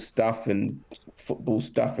 school stuff and football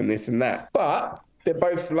stuff and this and that. But they're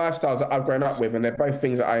both lifestyles that I've grown up with, and they're both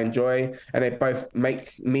things that I enjoy, and they both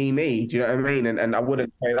make me me. Do you know what I mean? And I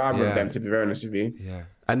wouldn't trade either of them, to be very honest with you. Yeah.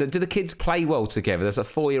 And do the kids play well together? There's a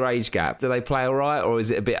 4-year age gap. Do they play all right, or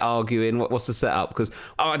is it a bit arguing? What's the setup? Because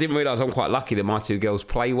I didn't realise I'm quite lucky that my two girls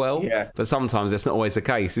play well. Yeah. But sometimes that's not always the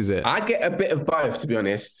case, is it? I get a bit of both, to be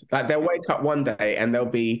honest. Like they'll wake up one day and they'll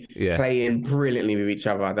be playing brilliantly with each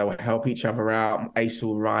other. They'll help each other out. Ace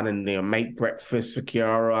will run and make breakfast for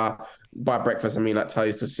Kiara. By breakfast, I mean like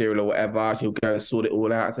toast or cereal or whatever. She'll go and sort it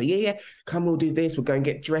all out and say, yeah, come, we'll do this. We'll go and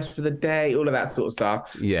get dressed for the day, all of that sort of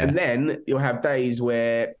stuff. Yeah. And then you'll have days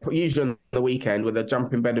where, usually on the weekend, where they'll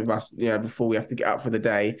jump in bed with us, you know, before we have to get up for the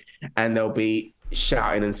day, and they'll be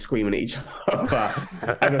shouting and screaming at each other.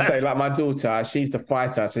 As I say, like my daughter, she's the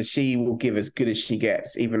fighter, so she will give as good as she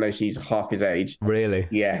gets, even though she's half his age. Really?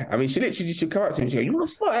 Yeah. I mean, she'll come up to me and she'll go, you want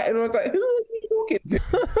to fight? And I was like, who are you talking to?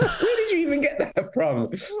 Where did you even get that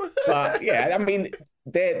from? But yeah, I mean,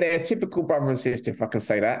 they're a typical brother and sister, if I can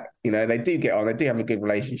say that. You know, they do get on, they do have a good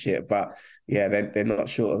relationship, but yeah, they're not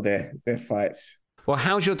short of their fights. Well,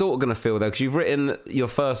 how's your daughter going to feel, though? Because you've written your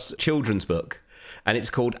first children's book, and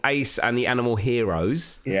it's called Ace and the Animal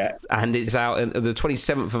Heroes. Yeah. And it's out on the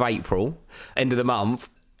 27th of April, end of the month.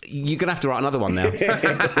 You're going to have to write another one now.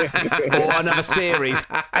 Or another series.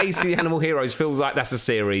 Ace the Animal Heroes feels like that's a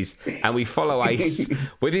series. And we follow Ace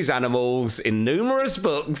with his animals in numerous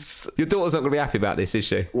books. Your daughter's not going to be happy about this, is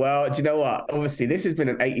she? Well, do you know what? Obviously, this has been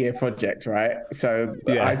an 8-year project, right? So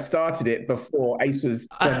I started it before Ace was...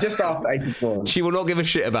 just after Ace was born. She will not give a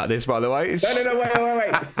shit about this, by the way. No,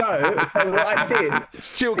 wait. So what I did...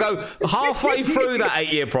 She'll go halfway through that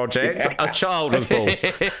 8-year project, a child was born.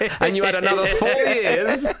 And you had another 4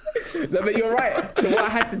 years... No, but you're right. So what I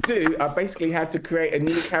had to do, I basically had to create a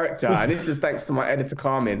new character. And this is thanks to my editor,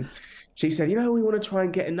 Carmen. She said, we want to try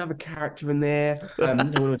and get another character in there. We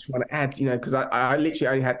want to try and add, because I literally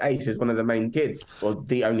only had Ace as one of the main kids, or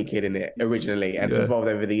the only kid in it originally, and it's evolved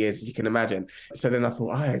over the years, as you can imagine. So then I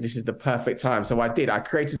thought, this is the perfect time. So I did. I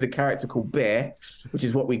created the character called Bear, which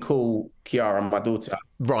is what we call Kiara, my daughter.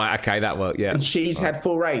 Right, okay, that worked, yeah. And she's had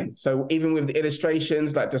full reign. So even with the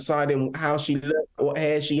illustrations, like deciding how she looked, what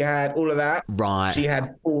hair she had, all of that, right, she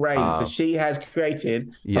had full reign. So she has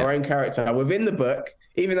created her own character within the book.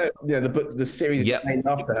 Even though the series is named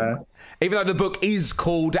after her. Even though the book is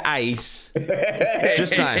called Ace.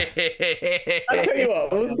 Just saying. I'll tell you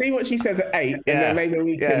what, we'll see what she says at 8, and then maybe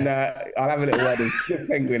we can. I'll have a little word with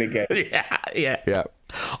Penguin again. Yeah.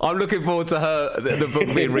 I'm looking forward to the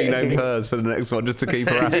book being renamed hers for the next one, just to keep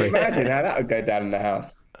her happy. Imagine how that would go down in the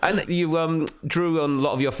house. And you drew on a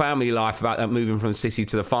lot of your family life about moving from city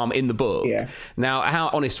to the farm in the book. Yeah. Now, how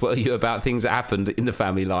honest were you about things that happened in the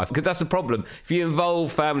family life? Because that's the problem. If you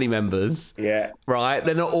involve family members, right,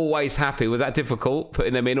 they're not always happy. Was that difficult,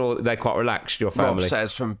 putting them in, or they're quite relaxed, your family? Rob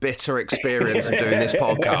says from bitter experience of doing this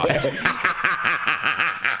podcast.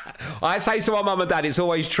 I say to my mum and dad, it's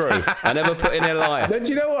always true. I never put in a lie. But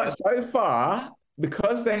do you know what? So far,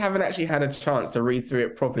 because they haven't actually had a chance to read through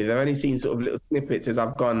it properly, they've only seen sort of little snippets as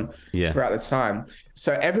I've gone throughout the time.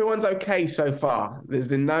 So everyone's okay so far. There's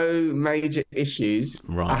been no major issues.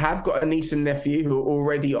 Right. I have got a niece and nephew who are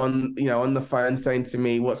already on the phone saying to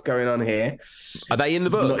me, what's going on here? Are they in the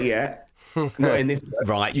book? Not yet. Not in this book.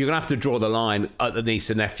 Right, you're going to have to draw the line at the niece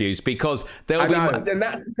and nephews, because there'll be... And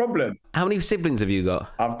that's the problem. How many siblings have you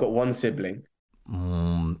got? I've got one sibling.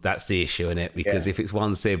 That's the issue, isn't it? Because if it's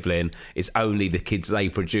one sibling, it's only the kids they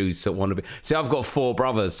produce that want to be. See, I've got 4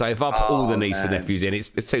 brothers, so if I put all the nieces and nephews in, it's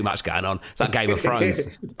too much going on. It's like Game of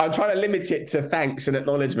Thrones. I'm trying to limit it to thanks and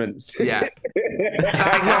acknowledgements. Yeah.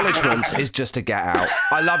 That acknowledgements is just a get out.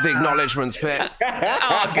 I love the acknowledgements bit.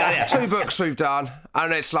 Oh, God. 2 books we've done,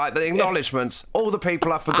 and it's like the acknowledgements, all the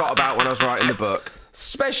people I forgot about when I was writing the book.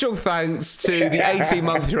 Special thanks to the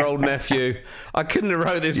 18-month-old nephew. I couldn't have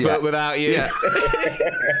wrote this book without you. Yeah.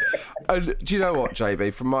 And do you know what,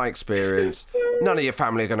 JB? From my experience, none of your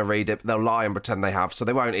family are going to read it. They'll lie and pretend they have, so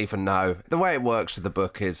they won't even know. The way it works with the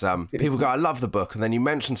book is people go, I love the book, and then you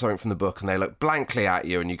mention something from the book, and they look blankly at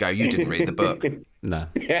you, and you go, you didn't read the book. No.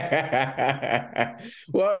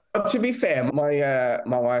 Well, to be fair, my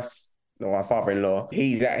wife's my father-in-law,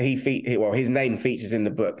 his name features in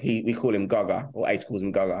the book. We call him Gaga, or Ace calls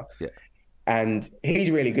him Gaga. Yeah. And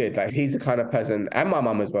he's really good. Like, he's the kind of person, and my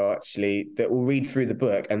mum as well, actually, that will read through the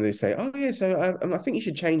book and they say, oh yeah, so I think you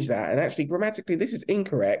should change that. And actually, grammatically, this is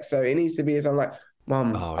incorrect. So it needs to be as I'm like,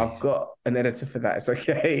 Mum, I've got an editor for that. It's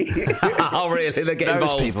okay. Oh, really? They get Those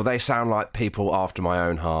involved. people, they sound like people after my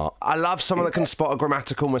own heart. I love someone that can spot a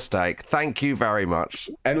grammatical mistake. Thank you very much.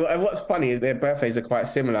 And what's funny is their birthdays are quite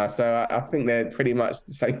similar. So I think they're pretty much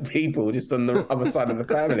the same people, just on the other side of the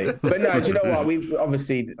family. But no, do you know what? We've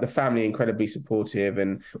obviously, the family are incredibly supportive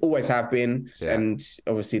and always have been. Yeah. And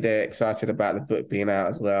obviously they're excited about the book being out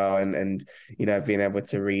as well. And you know, being able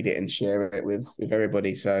to read it and share it with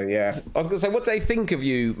everybody. So yeah. I was going to say, what do they think of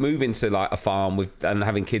you moving to like a farm and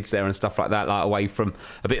having kids there and stuff like that, like away from,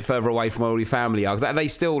 a bit further away from where all your family are? Are they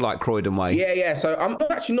still like Croydon way? Yeah. So I'm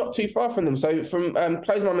actually not too far from them. So from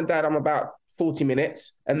close mum and dad, I'm about 40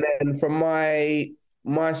 minutes. And then from my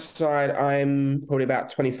side, I'm probably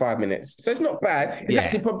about 25 minutes. So it's not bad. It's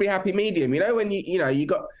actually probably happy medium. You know, when you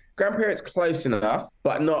got grandparents close enough,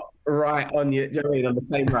 but not right on you know what I mean, on the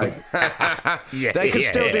same road. They can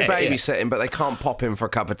still do babysitting, but they can't pop in for a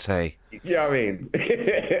cup of tea. You know what I mean?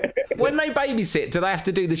 When they babysit, do they have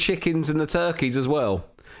to do the chickens and the turkeys as well?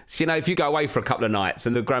 So, you know, if you go away for a couple of nights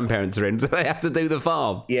and the grandparents are in, do they have to do the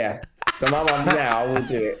farm? Yeah. So my mum now will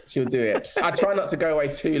do it. She'll do it. I try not to go away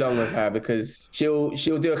too long with her because she'll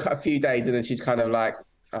do a few days and then she's kind of like,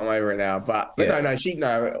 I'm over it now. But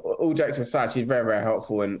no, all jokes aside, she's very, very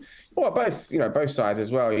helpful. And both sides as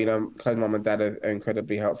well. You know, close mum and dad are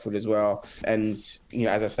incredibly helpful as well. And, you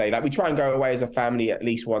know, as I say, like we try and go away as a family at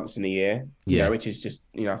least once in a year, you know, which is just,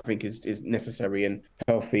 you know, I think is necessary and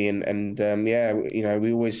healthy. And you know,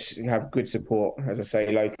 we always have good support, as I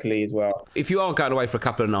say, locally as well. If you are going away for a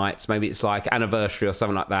couple of nights, maybe it's like anniversary or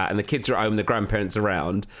something like that, and the kids are at home, the grandparents are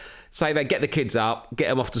around, say they get the kids up, get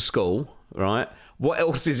them off to school, right? What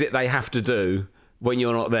else is it they have to do when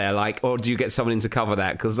you're not there? Like, or do you get someone in to cover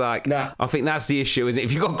that? Because, like, I think that's the issue, isn't it?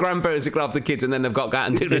 If you've got grandparents that grab the kids and then they've got to go out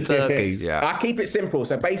and do the turkeys. I keep it simple.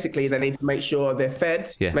 So basically, they need to make sure they're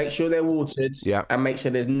fed, make sure they're watered, and make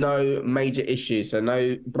sure there's no major issues. So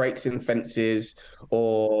no breaks in fences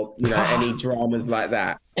or, you know, any dramas like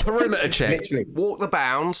that. Perimeter check. Literally. Walk the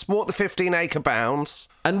bounds, walk the 15-acre bounds.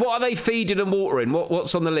 And what are they feeding and watering?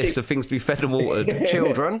 What's on the list of things to be fed and watered?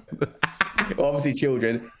 Children. Well, obviously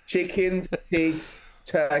children. Chickens, pigs,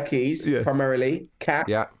 turkeys, primarily.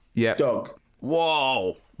 Cats, dog.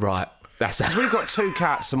 Whoa. Right. That's we've got 2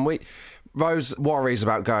 cats and Rose worries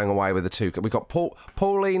about going away with the 2 cats. We've got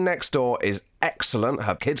Pauline next door is excellent.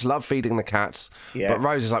 Her kids love feeding the cats. Yeah. But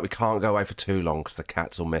Rose is like, we can't go away for too long because the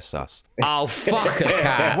cats will miss us. Oh, fuck a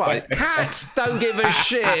cat. What? Cats don't give a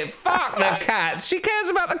shit. Fuck the cats. She cares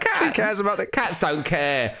about the cats. She cares about the cats. Don't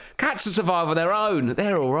care. Cats will survive on their own.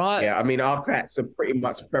 They're all right. Yeah, I mean, our cats are pretty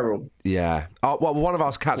much feral. Yeah. Well, one of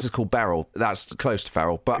our cats is called Beryl. That's close to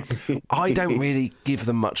feral. But I don't really give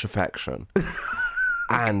them much affection.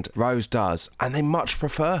 And Rose does. And they much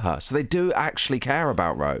prefer her. So they do actually care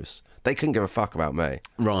about Rose. They couldn't give a fuck about me.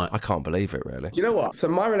 Right. I can't believe it, really. Do you know what? So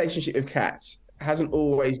my relationship with cats hasn't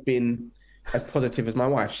always been as positive as my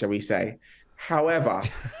wife, shall we say. However...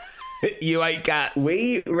 You hate cats.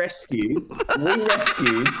 We rescued...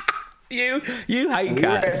 You hate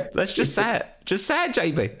cats. Let's just say it. Just say it,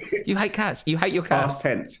 JB. You hate cats. You hate your cats. Past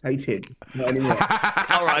tense. Hated. Not anymore.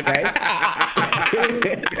 All right, okay.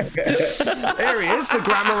 There he is. The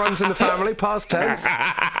grammar runs in the family. Past tense.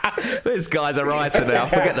 This guy's a writer now.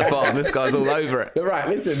 Forget the farm. This guy's all over it. Right,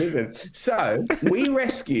 listen. So, we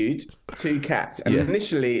rescued 2 cats. And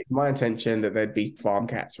initially, it's my intention that they'd be farm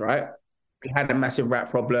cats, right? We had a massive rat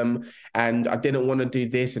problem and I didn't want to do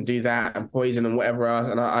this and do that and poison and whatever else.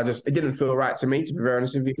 And I just, it didn't feel right to me, to be very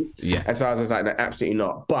honest with you. Yeah. And so I was just like, no, absolutely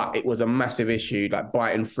not. But it was a massive issue, like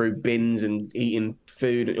biting through bins and eating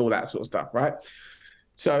food and all that sort of stuff, right?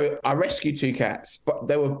 So I rescued 2 cats, but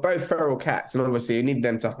they were both feral cats, and obviously you need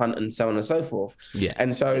them to hunt and so on and so forth. Yeah.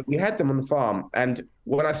 And so we had them on the farm, and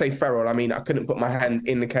when I say feral, I mean I couldn't put my hand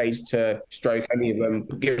in the cage to stroke any of them,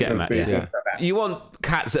 give them food. Yeah. You want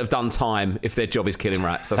cats that have done time if their job is killing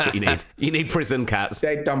rats. That's what you need. You need prison cats.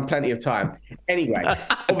 They've done plenty of time. Anyway,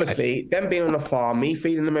 obviously, them being on the farm, me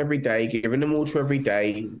feeding them every day, giving them water every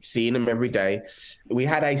day, seeing them every day. We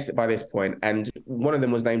had Ace by this point, and one of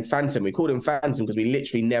them was named Phantom. We called him Phantom because we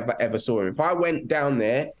literally never, ever saw him. If I went down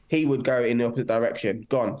there, he would go in the opposite direction.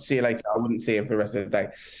 Gone. See you later. I wouldn't see him for the rest of the day.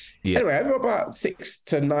 Yeah. Anyway, over about 6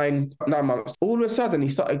 to 9 months, all of a sudden, he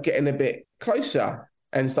started getting a bit closer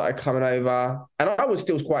and started coming over. And I was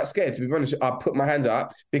still quite scared, to be honest. I put my hands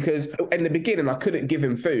up because in the beginning, I couldn't give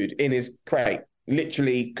him food in his crate.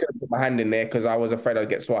 Literally couldn't put my hand in there because I was afraid I'd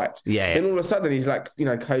get swiped. Yeah. Then all of a sudden, he's like,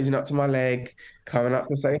 cozying up to my leg, coming up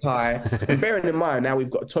to say hi. And bearing in mind, now we've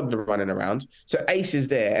got a toddler running around. So Ace is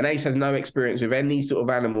there, and Ace has no experience with any sort of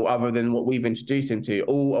animal other than what we've introduced him to.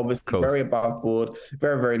 All obviously very above board,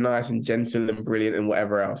 very, very nice and gentle and brilliant and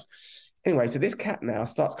whatever else. Anyway, so this cat now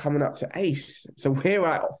starts coming up to Ace. So we're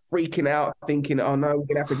like freaking out, thinking, oh no, we're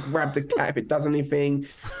going to have to grab the cat if it does anything,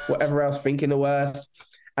 whatever else, thinking the worst.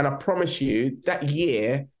 And I promise you, that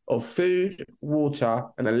year of food, water,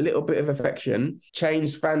 and a little bit of affection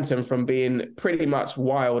changed Phantom from being pretty much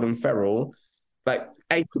wild and feral. Like,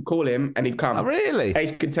 Ace could call him and he'd come. Oh, really?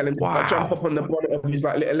 Ace could tell him to jump up on the bonnet of his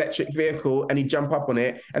like little electric vehicle, and he'd jump up on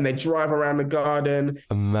it and they'd drive around the garden.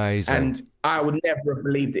 Amazing. And I would never have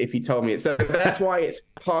believed it if he told me it. So that's why it's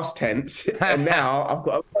past tense. And now I've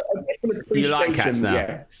got a you like cats now?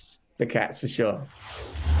 Yeah, the cats for sure.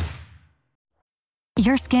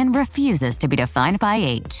 Your skin refuses to be defined by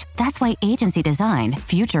age. That's why Agency designed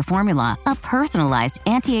Future Formula, a personalized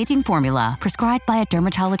anti-aging formula prescribed by a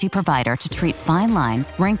dermatology provider to treat fine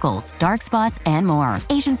lines, wrinkles, dark spots, and more.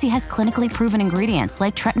 Agency has clinically proven ingredients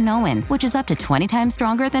like tretinoin, which is up to 20 times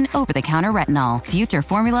stronger than over-the-counter retinol. Future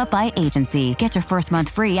Formula by Agency. Get your first month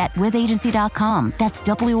free at withagency.com. That's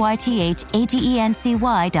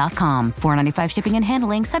WITHAGENCY.com. $4.95 shipping and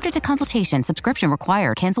handling, subject to consultation. Subscription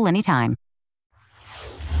required. Cancel anytime.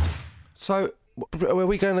 So, are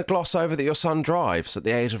we going to gloss over that your son drives at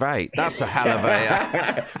the age of 8? That's a hell of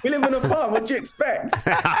a... We live on a farm. What do you expect?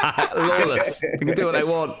 Lawless. They can do what they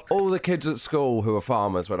want. All the kids at school who were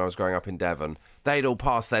farmers when I was growing up in Devon, they'd all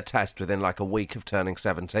pass their test within like a week of turning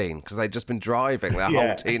 17 because they'd just been driving their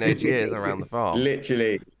whole teenage years around the farm.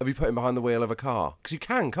 Literally. Have you put him behind the wheel of a car? Because you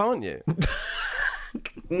can, can't you?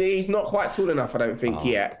 He's not quite tall enough, I don't think,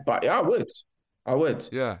 yet. But I would.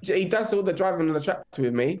 Yeah. He does all the driving on the tractor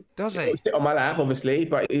with me. Does he? He'll sit on my lap, obviously,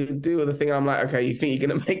 but he'll do all the thing. I'm like, okay, you think you're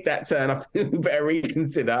going to make that turn? I think we better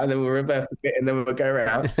reconsider, and then we'll reverse a bit, and then we'll go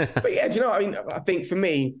around. But yeah, do you know what I mean? I think for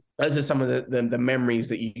me, those are some of the memories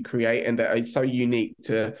that you create and that are so unique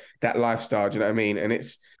to that lifestyle. Do you know what I mean? And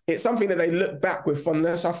it's something that they look back with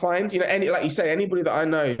fondness, I find. Like you say, anybody that I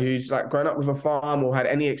know who's like grown up with a farm or had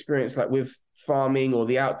any experience like with farming or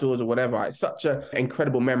the outdoors or whatever, it's such an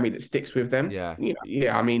incredible memory that sticks with them. Yeah.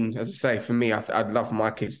 I mean, as I say, for me, I'd love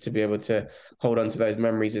my kids to be able to hold on to those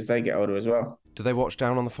memories as they get older as well. Do they watch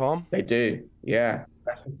Down on the Farm? They do. Yeah.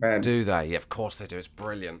 That's the fans. Do they? Yeah, of course they do. It's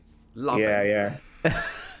brilliant. Love it. Yeah.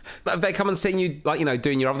 But have they come and seen you, like,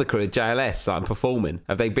 doing your other career, JLS, like, performing?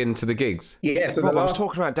 Have they been to the gigs? Yeah. So Rob, I was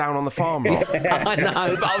talking about Down on the Farm, Rob. I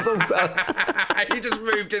know, but I was also... You just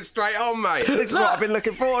moved it straight on, mate. This is what I've been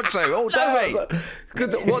looking forward to all day.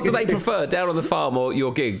 What do they prefer, Down on the Farm or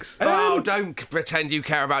your gigs? Oh, don't pretend you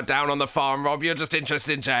care about Down on the Farm, Rob. You're just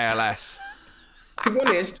interested in JLS. To be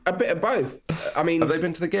honest, a bit of both. I mean... Have they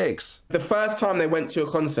been to the gigs? The first time they went to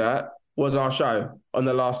a concert was our show on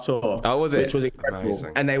the last tour. Oh, was it? Which was incredible.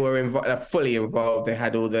 Amazing. And they were fully involved. They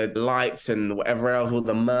had all the lights and whatever else, all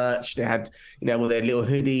the merch. They had, all their little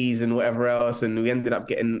hoodies and whatever else. And we ended up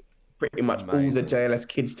getting pretty much all the JLS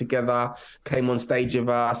kids together, came on stage with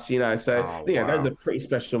us, So, those are pretty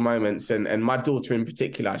special moments. And my daughter in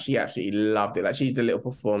particular, she absolutely loved it. Like, she's the little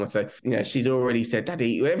performer. So, she's already said,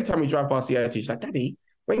 Daddy, every time we drive past the O2, she's like, Daddy,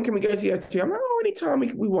 when can we go to the O2? I'm like, anytime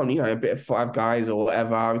we want, a bit of Five Guys or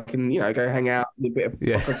whatever. We can, go hang out, a bit of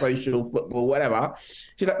soccer, social, football, whatever.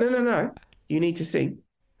 She's like, no, you need to sing.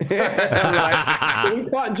 I'm like, we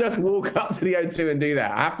can't just walk up to the O2 and do that.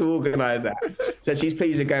 I have to organise that. So she's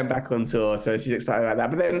pleased with going back on tour. So she's excited about that.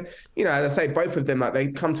 But then, as I say, both of them, like,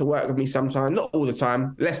 they come to work with me sometime, not all the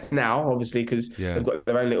time, less now, obviously, because they've got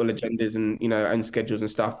their own little agendas and, own schedules and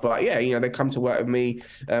stuff. But yeah, they come to work with me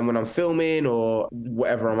when I'm filming or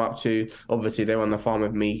whatever I'm up to. Obviously, they're on the farm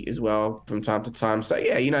with me as well from time to time. So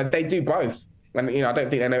yeah, they do both. And, I don't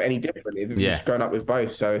think they know any different. They've just grown up with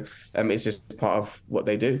both. So it's just part of what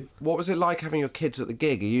they do. What was it like having your kids at the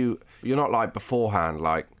gig? You're not like beforehand,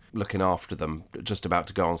 like looking after them, just about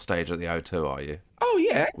to go on stage at the O2, are you? Oh,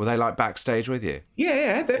 yeah. Were they like backstage with you?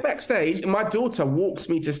 Yeah, they're backstage. My daughter walks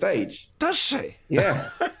me to stage. Does she? Yeah.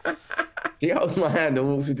 She holds my hand and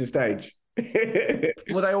walks me to stage.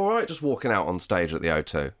 Were they all right just walking out on stage at the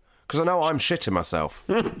O2? Because I know I'm shitting myself.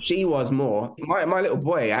 She was more. My little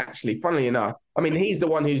boy, actually, funnily enough, I mean, he's the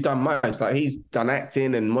one who's done most. Like, he's done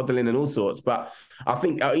acting and modelling and all sorts. But I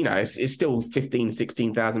think, it's still 15,000,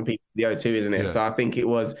 16,000 people at the O2, isn't it? Yeah. So I think it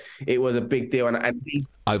was a big deal. And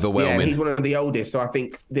he's overwhelming. Yeah, he's one of the oldest. So I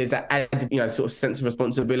think there's that added, sort of sense of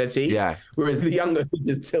responsibility. Yeah. Whereas the younger are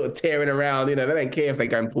just sort of tearing around. They don't care if they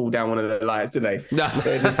go and pull down one of the lights, do they? No.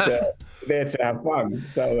 They're just there to have fun.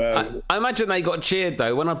 So I imagine they got cheered,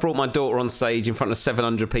 though. When I brought my daughter on stage in front of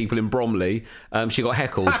 700 people in Bromley, she got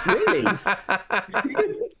heckled. Really?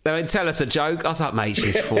 They went, tell us a joke. I was like, mate,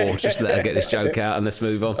 she's 4. Just let her get this joke out and let's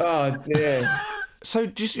move on. Oh, dear. So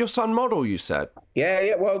just your son model, you said?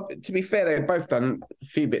 Yeah. Well, to be fair, they've both done a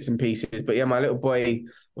few bits and pieces. But yeah, my little boy,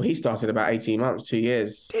 he started about 18 months, 2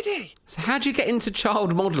 years. Did he? So how'd you get into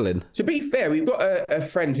child modelling? To be fair, we've got a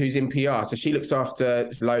friend who's in PR. So she looks after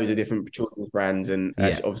loads of different children's brands and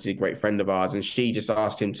is obviously a great friend of ours. And she just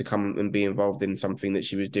asked him to come and be involved in something that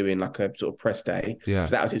she was doing, like a sort of press day. Yeah.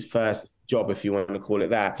 So that was his first job, if you want to call it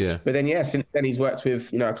that. Yeah. But then, since then he's worked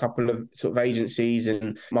with, a couple of sort of agencies,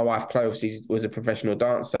 and my wife Chloe obviously was a professional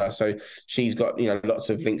dancer. So she's got, lots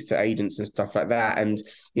of links to agents and stuff like that. And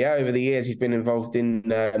over the years, he's been involved in,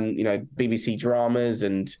 BBC dramas,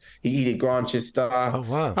 and he did Grantch's stuff.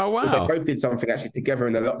 Oh, wow. They both did something actually together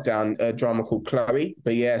in the lockdown, a drama called Chloe.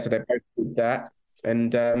 But so they both did that.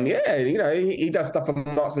 And he does stuff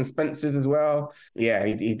on Marks and Spencer's as well. Yeah,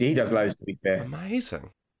 he does loads, to be fair. Amazing.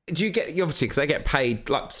 Do you get, obviously, because they get paid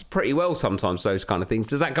like pretty well sometimes, those kind of things.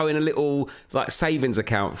 Does that go in a little like savings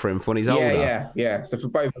account for him for when he's older? Yeah. So for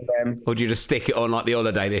both of them. Or do you just stick it on like the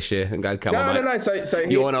holiday this year and go, come on, mate. No. So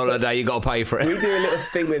you on holiday, you got to pay for it. We do a little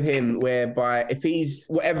thing with him whereby if he's,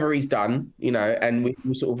 whatever he's done, and we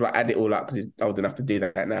sort of like add it all up because he's old enough to do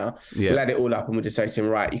that now. Yeah. We'll add it all up and we'll just say to him,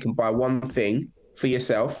 right, you can buy one thing for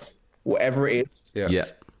yourself, whatever it is. Yeah.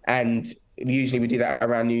 And usually we do that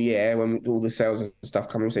around New Year when all the sales and stuff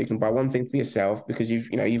come in, so you can buy one thing for yourself because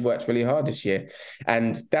you've worked really hard this year.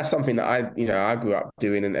 And that's something that I grew up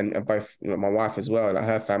doing, and both my wife as well, like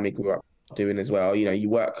her family grew up doing as well. You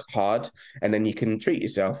work hard and then you can treat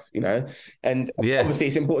yourself, and obviously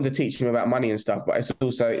it's important to teach him about money and stuff, but it's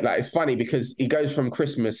also like, it's funny because he goes from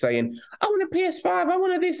Christmas saying, I want a PS5, I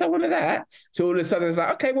want this, I want that, to all of a sudden it's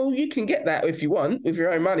like, okay, well, you can get that if you want with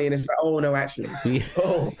your own money. And it's like, oh no, actually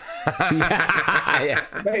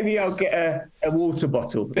maybe I'll get a water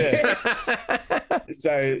bottle.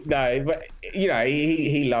 So no, but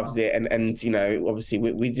he loves it, and obviously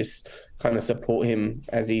we just kind of support him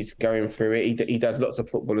as he's going through it. He does lots of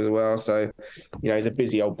football as well, so he's a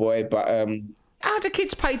busy old boy. But how do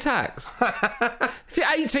kids pay tax? If you're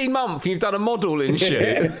 18 months, you've done a model and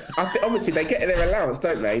shit. Obviously they get their allowance,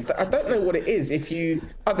 don't they? I don't know what it is. If you,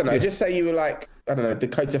 I don't know, just say you were like, I don't know,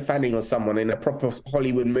 Dakota Fanning or someone in a proper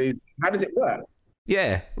Hollywood movie. How does it work?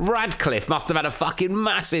 Yeah, Radcliffe must have had a fucking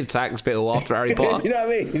massive tax bill after Harry Potter. You know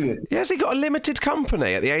what I mean? Yeah, has he got a limited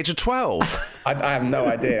company at the age of 12? I have no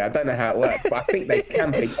idea. I don't know how it works, but I think they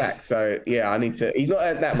can pay tax. So, yeah, I need to... He's not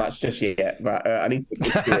earned that much just yet, but I need to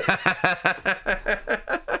do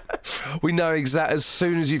it. We know exactly, as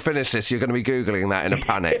soon as you finish this, you're going to be Googling that in a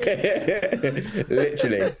panic.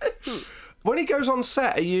 Literally. When he goes on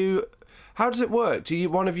set, how does it work? Do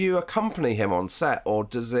one of you accompany him on set, or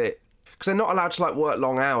does it... Because they're not allowed to like work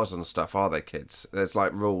long hours and stuff, are they, kids? There's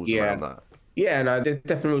like rules around that. Yeah, no, there's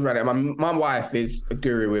definitely rules around it. My wife is a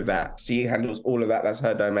guru with that. She handles all of that. That's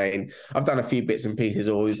her domain. I've done a few bits and pieces,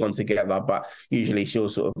 always gone together, but usually she'll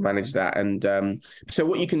sort of manage that. And so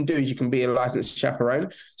what you can do is you can be a licensed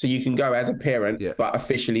chaperone. So you can go as a parent, but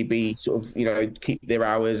officially be sort of, keep their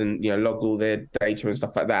hours and, log all their data and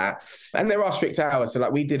stuff like that. And there are strict hours. So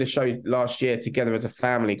like we did a show last year together as a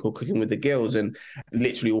family called Cooking with the Gills, and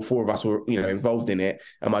literally all 4 of us were, involved in it.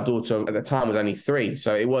 And my daughter at the time was only 3.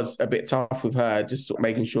 So it was a bit tough with her, just sort of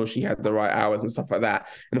making sure she had the right hours and stuff like that.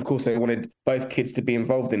 And of course they wanted both kids to be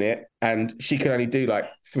involved in it, and she could only do like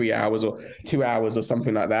 3 hours or 2 hours or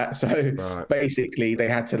something like that. So basically they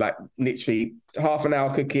had to like literally half an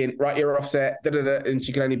hour cooking, right, you're offset, and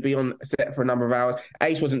she can only be on set for a number of hours.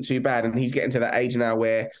 Ace wasn't too bad, and he's getting to that age now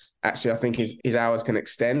where actually I think his hours can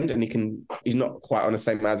extend, and he's not quite on the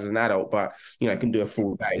same hours as an adult, but, can do a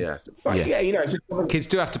full day. Yeah. But it's just... Kids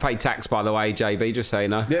do have to pay tax, by the way, JB, just so you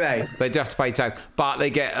know. Do they? They do have to pay tax, but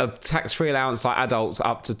they get a tax-free allowance like adults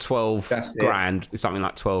up to 12 grand, something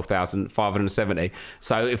like 12,570.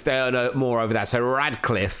 So if they earn more over that, so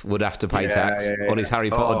Radcliffe would have to pay tax on his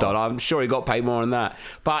Harry Potter doll. I'm sure he got paid more than that.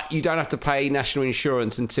 But you don't have to pay national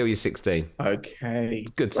insurance until you're 16. Okay.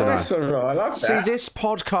 Good to know. That's all right. I love that. See, this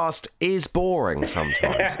podcast is boring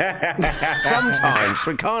sometimes. Sometimes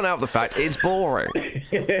we can't help the fact it's boring.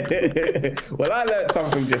 Well, I learned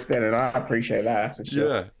something just then, and I appreciate that. That's for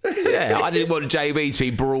sure. Yeah, I didn't want JB to be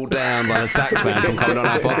brought down by the taxman from coming on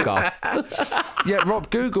our podcast. Yeah, Rob,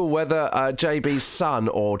 Google whether JB's son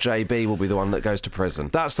or JB will be the one that goes to prison.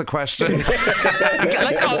 That's the question.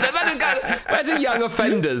 Imagine young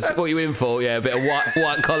offenders. What are you in for? Yeah, a bit of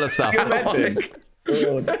white collar stuff.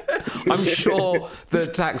 I'm sure the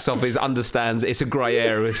tax office understands it's a grey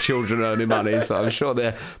area with children earning money, so I'm sure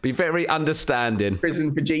they'll be very understanding.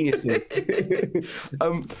 Prison for geniuses.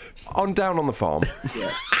 On Down on the Farm.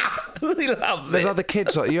 Yeah. He loves There's it. other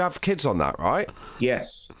kids. You have kids on that, right?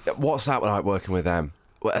 Yes. What's that like working with them?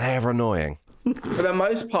 Are they ever annoying? For the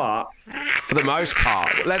most part. For the most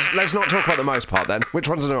part. Let's not talk about the most part then. Which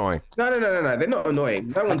one's annoying? No. They're not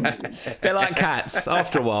annoying. No one's. They're like cats.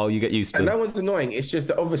 After a while, you get used to. No one's annoying. It's just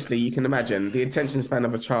that obviously you can imagine the attention span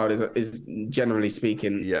of a child is generally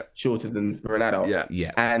speaking shorter than for an adult.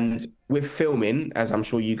 Yeah. And with filming, as I'm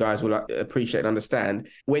sure you guys will appreciate and understand,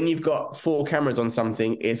 when you've got 4 cameras on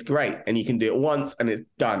something, it's great, and you can do it once and it's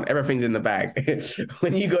done. Everything's in the bag.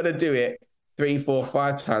 When you got to do it 3, 4,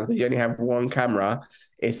 5 times, but you only have 1 camera,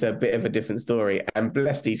 it's a bit of a different story. And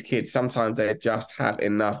bless these kids, sometimes they just have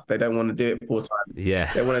enough. They don't want to do it 4 times.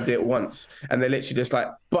 Yeah. They want to do it once. And they're literally just like,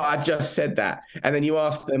 but I just said that. And then you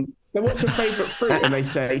ask them, so what's your favourite fruit? And they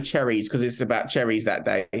say cherries, because it's about cherries that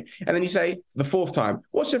day. And then you say, the 4th time,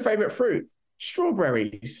 what's your favourite fruit?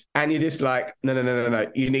 Strawberries. And you're just like, no.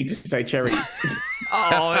 You need to say cherries.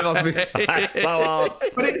 Oh, it must be so hard.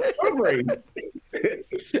 But it's strawberry.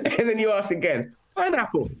 And then you ask again,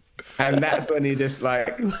 pineapple. And that's when you're just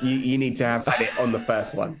like, you need to have it on the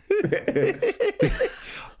first one.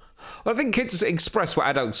 Well, I think kids express what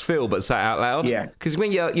adults feel, but say it out loud. Yeah. Because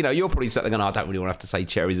when you're probably sitting there going, I don't really want to have to say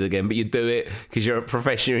cherries again, but you do it because you're a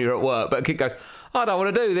professional, you're at work. But a kid goes, I don't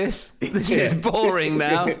want to do this. This is boring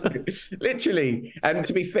now. Literally. And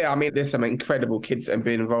to be fair, I mean, there's some incredible kids that have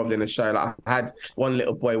been involved in the show. Like, I had one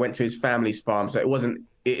little boy went to his family's farm, so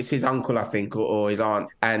it's his uncle, I think, or his aunt,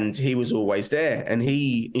 and he was always there. And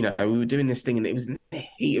we were doing this thing, and it was in the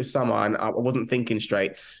heat of summer, and I wasn't thinking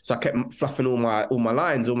straight, so I kept fluffing all my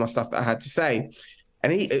lines, all my stuff that I had to say.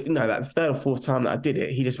 And he, that 3rd or 4th time that I did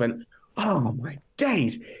it, he just went, "Oh my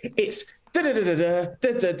days, it's da da da da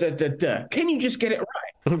da da da da da. Can you just get it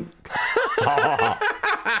right?"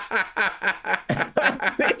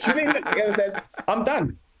 Literally looked at him and said, "I'm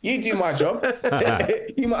done. You do my job.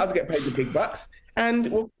 You might as well get paid the big bucks, and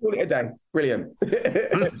we'll call it a day." Brilliant.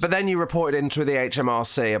 But then you reported into the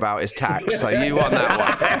HMRC about his tax, so you won that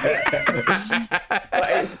one. But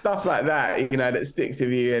it's stuff like that, that sticks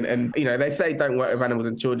with you. And they say don't work with animals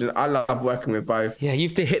and children. I love working with both. Yeah,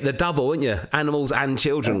 you've hit the double, haven't you? Animals and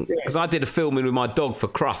children. Because I did a filming with my dog for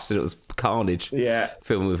Crufts, and it was carnage. Yeah.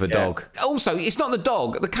 Filming with a dog. Also, it's not the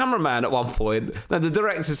dog. The cameraman at one point, the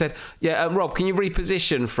director said, Rob, can you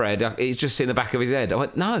reposition Fred? He's just in the back of his head. I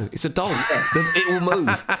went, no, it's a dog. It will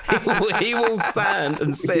move. He will stand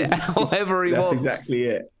and sit however he wants. That's exactly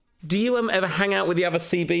it. Do you ever hang out with the other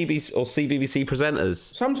CBBC or CBBC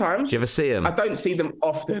presenters? Sometimes. Do you ever see them? I don't see them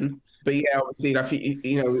often, but obviously,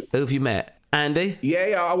 Who have you met? Andy?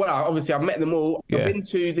 Yeah. Well, obviously, I've met them all. Yeah. I've been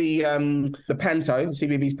to the Panto,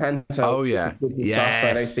 CBB's Panto. Oh, yeah. Yes.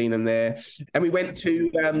 So they've seen them there. And we went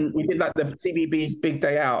to, we did like the CBB's Big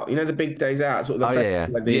Day Out. The Big Days Out. Sort of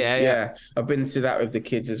the Yeah. I've been to that with the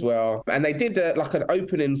kids as well. And they did like an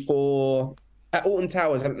opening at Alton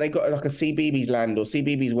Towers. Haven't they got like a CBBS Land or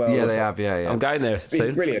CBBS World? Yeah, they have, yeah. I'm going there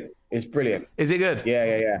soon. It's brilliant. Is it good?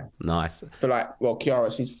 Yeah. Nice. For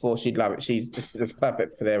Kiara, she's 4, she'd love it. She's just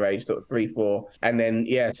perfect for their age, sort of 3, 4. And then,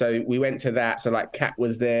 so we went to that. So Kat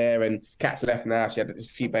was there, and Kat's left now. She had a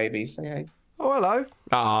few babies. Say hey. Oh, hello.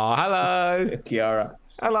 Oh, hello. Kiara.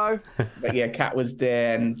 Hello. But Kat was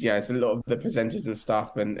there, and it's a lot of the presenters and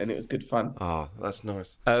stuff, and it was good fun. Oh, that's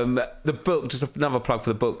nice. The book, just another plug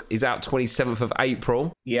for the book, is out 27th of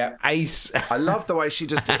April. Yeah. Ace. I love the way she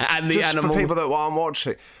just and the just animal. For people that aren't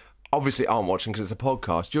watching, obviously aren't watching because it's a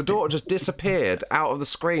podcast, your daughter just disappeared out of the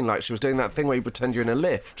screen like she was doing that thing where you pretend you're in a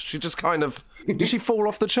lift. She just kind of... Did she fall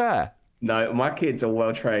off the chair? No, my kids are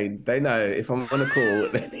well trained. They know if I'm on a call,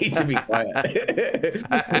 they need to be quiet.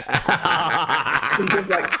 Just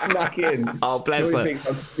like snuck in. Oh, bless her. Think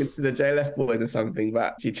I'm talking to the JLS boys or something,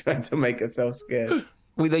 but she tried to make herself scared.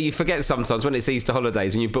 Well, you forget sometimes when it's Easter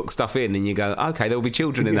holidays, when you book stuff in and you go, okay, there'll be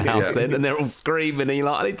children in the house then, and they're all screaming and you're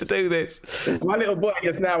like, I need to do this. My little boy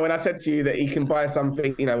just now, when I said to you that he can buy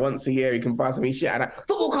something, once a year, he can buy something, shit, like,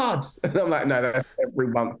 football cards. And I'm like, no, that's every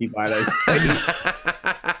month you buy those.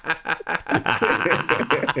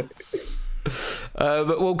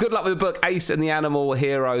 Well, good luck with the book Ace and the Animal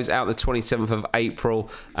Heroes, out the 27th of April,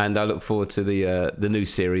 and I look forward to the new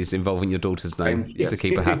series involving your daughter's name to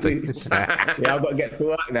keep her happy. Yeah, I've got to get to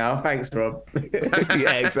work now. Thanks, Rob.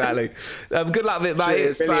 Yeah, exactly. Good luck with it, mate.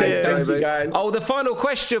 Cheers. Thank you, guys. Oh, the final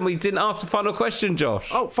question. We didn't ask the final question, Josh.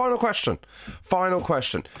 Oh, final question.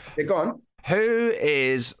 Yeah, go on. Who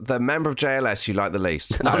is the member of JLS you like the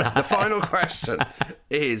least? No, the final question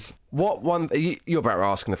is, what one... You're better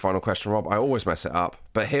asking the final question, Rob. I always mess it up.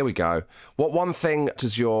 But here we go. What one thing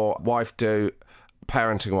does your wife do,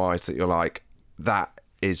 parenting-wise, that you're like, that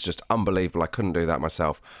is just unbelievable, I couldn't do that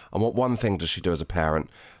myself? And what one thing does she do as a parent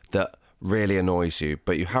that really annoys you,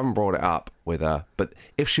 but you haven't brought it up with her, but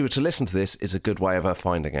if she were to listen to this, is a good way of her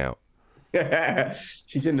finding out?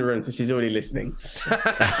 She's in the room, so she's already listening.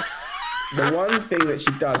 The one thing that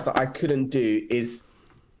she does that I couldn't do is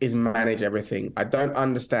manage everything. I don't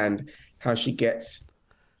understand how she gets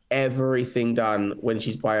everything done when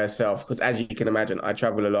she's by herself, because as you can imagine, I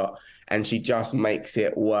travel a lot and she just makes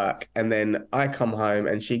it work. And then I come home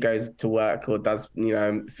and she goes to work or does,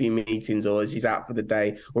 a few meetings, or she's out for the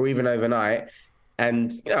day or even overnight.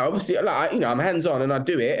 And, obviously, I'm hands-on and I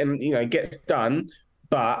do it and, it gets done,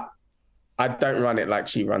 but I don't run it like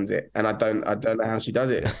she runs it, and I don't know how she does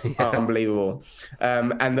it. Unbelievable.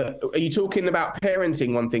 Are you talking about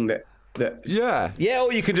parenting? One thing that yeah,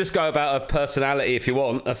 or you can just go about her personality if you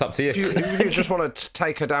want. That's up to you. If you just want to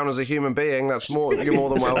take her down as a human being, you're more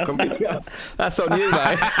than welcome. That's on you,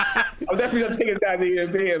 mate. I'm definitely not taking her down as a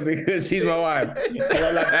human being because she's my wife. I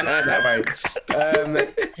like that way.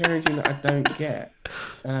 Parenting that I don't get.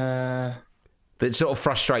 That sort of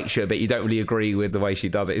frustrates you a bit. You don't really agree with the way she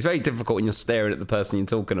does it. It's very difficult when you're staring at the person you're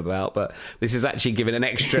talking about, but this is actually giving an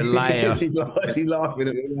extra layer. She's laughing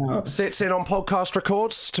at me now. Sits in on podcast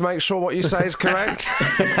records to make sure what you say is correct.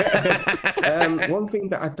 One thing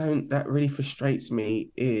that really frustrates me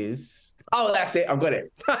is... Oh, that's it. I've got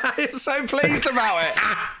it. You're so pleased about it.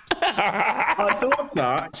 Our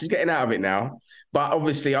daughter, she's getting out of it now. But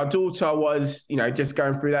obviously our daughter was, just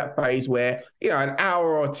going through that phase where, an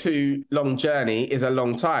hour or two long journey is a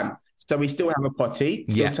long time. So we still have a potty,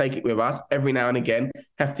 still take it with us every now and again,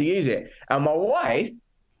 have to use it. And my wife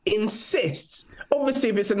insists, obviously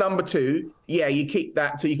if it's a number 2, you keep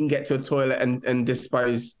that so you can get to a toilet and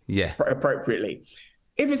dispose appropriately.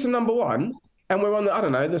 If it's a number 1 and we're on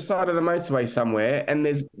the side of the motorway somewhere and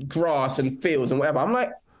there's grass and fields and whatever, I'm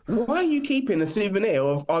like, why are you keeping a souvenir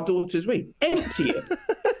of our daughter's week? Empty it.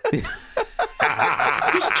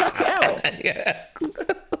 Just chuck it out. Yeah.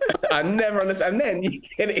 I never understand. And then you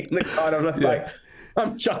get it in the car and I'm just like,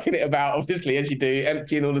 I'm chucking it about, obviously, as you do,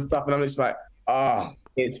 emptying all the stuff. And I'm just like,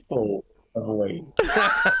 it's full of a week.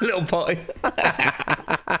 Little potty.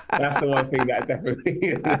 That's the one thing that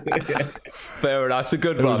definitely... Fair enough. It's a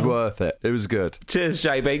good one. It was worth it. It was good. Cheers,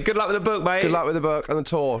 JB. Good luck with the book, mate. Good luck with the book and the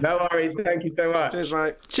tour. No worries. Thank you so much. Cheers,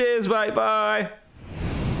 mate. Cheers, mate. Bye.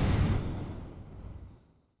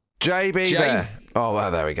 JB there. Oh,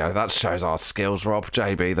 well, there we go. That shows our skills, Rob.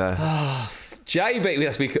 JB there.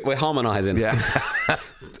 JB, we're harmonising. Yeah.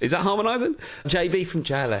 Is that harmonising? JB from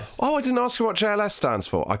JLS. Oh, I didn't ask you what JLS stands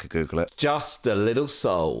for. I could Google it. Just a little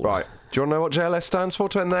soul. Right. Do you want to know what JLS stands for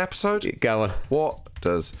to end the episode? Go on. What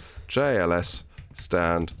does JLS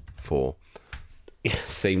stand for? Yeah,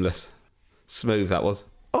 seamless. Smooth, that was.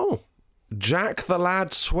 Oh, Jack the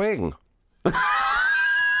Lad Swing. The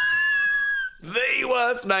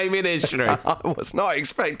worst name in history. I was not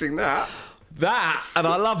expecting that. That, and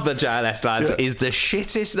I love the JLS lads, is the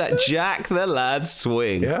shittest that Jack the Lad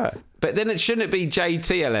Swing. Yeah. But then shouldn't it be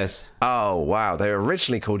JTLS? Oh, wow. They were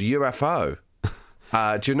originally called UFO.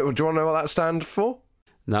 Do you want to know what that stands for?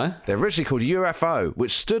 No. They're originally called UFO,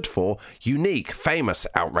 which stood for Unique, Famous,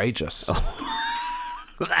 Outrageous. Oh.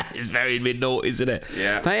 That is very mid-nought, isn't it?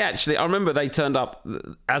 Yeah. I remember they turned up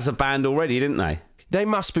as a band already, didn't they? They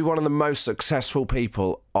must be one of the most successful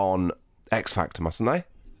people on X Factor, mustn't they?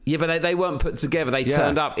 Yeah, but they weren't put together. They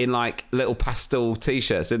turned up in like little pastel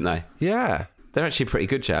T-shirts, didn't they? Yeah. They're actually pretty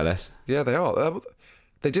good, JLS. Yeah, they are.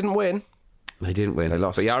 They didn't win. They didn't win. They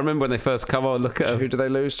lost. But yeah, I remember when they first come on. Look at them. Who do they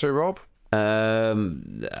lose to, Rob?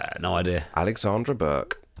 No idea. Alexandra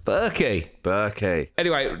Burke. Berkey.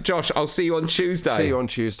 Anyway, Josh, I'll see you on Tuesday. See you on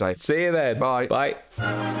Tuesday. See you then. Bye.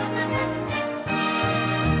 Bye.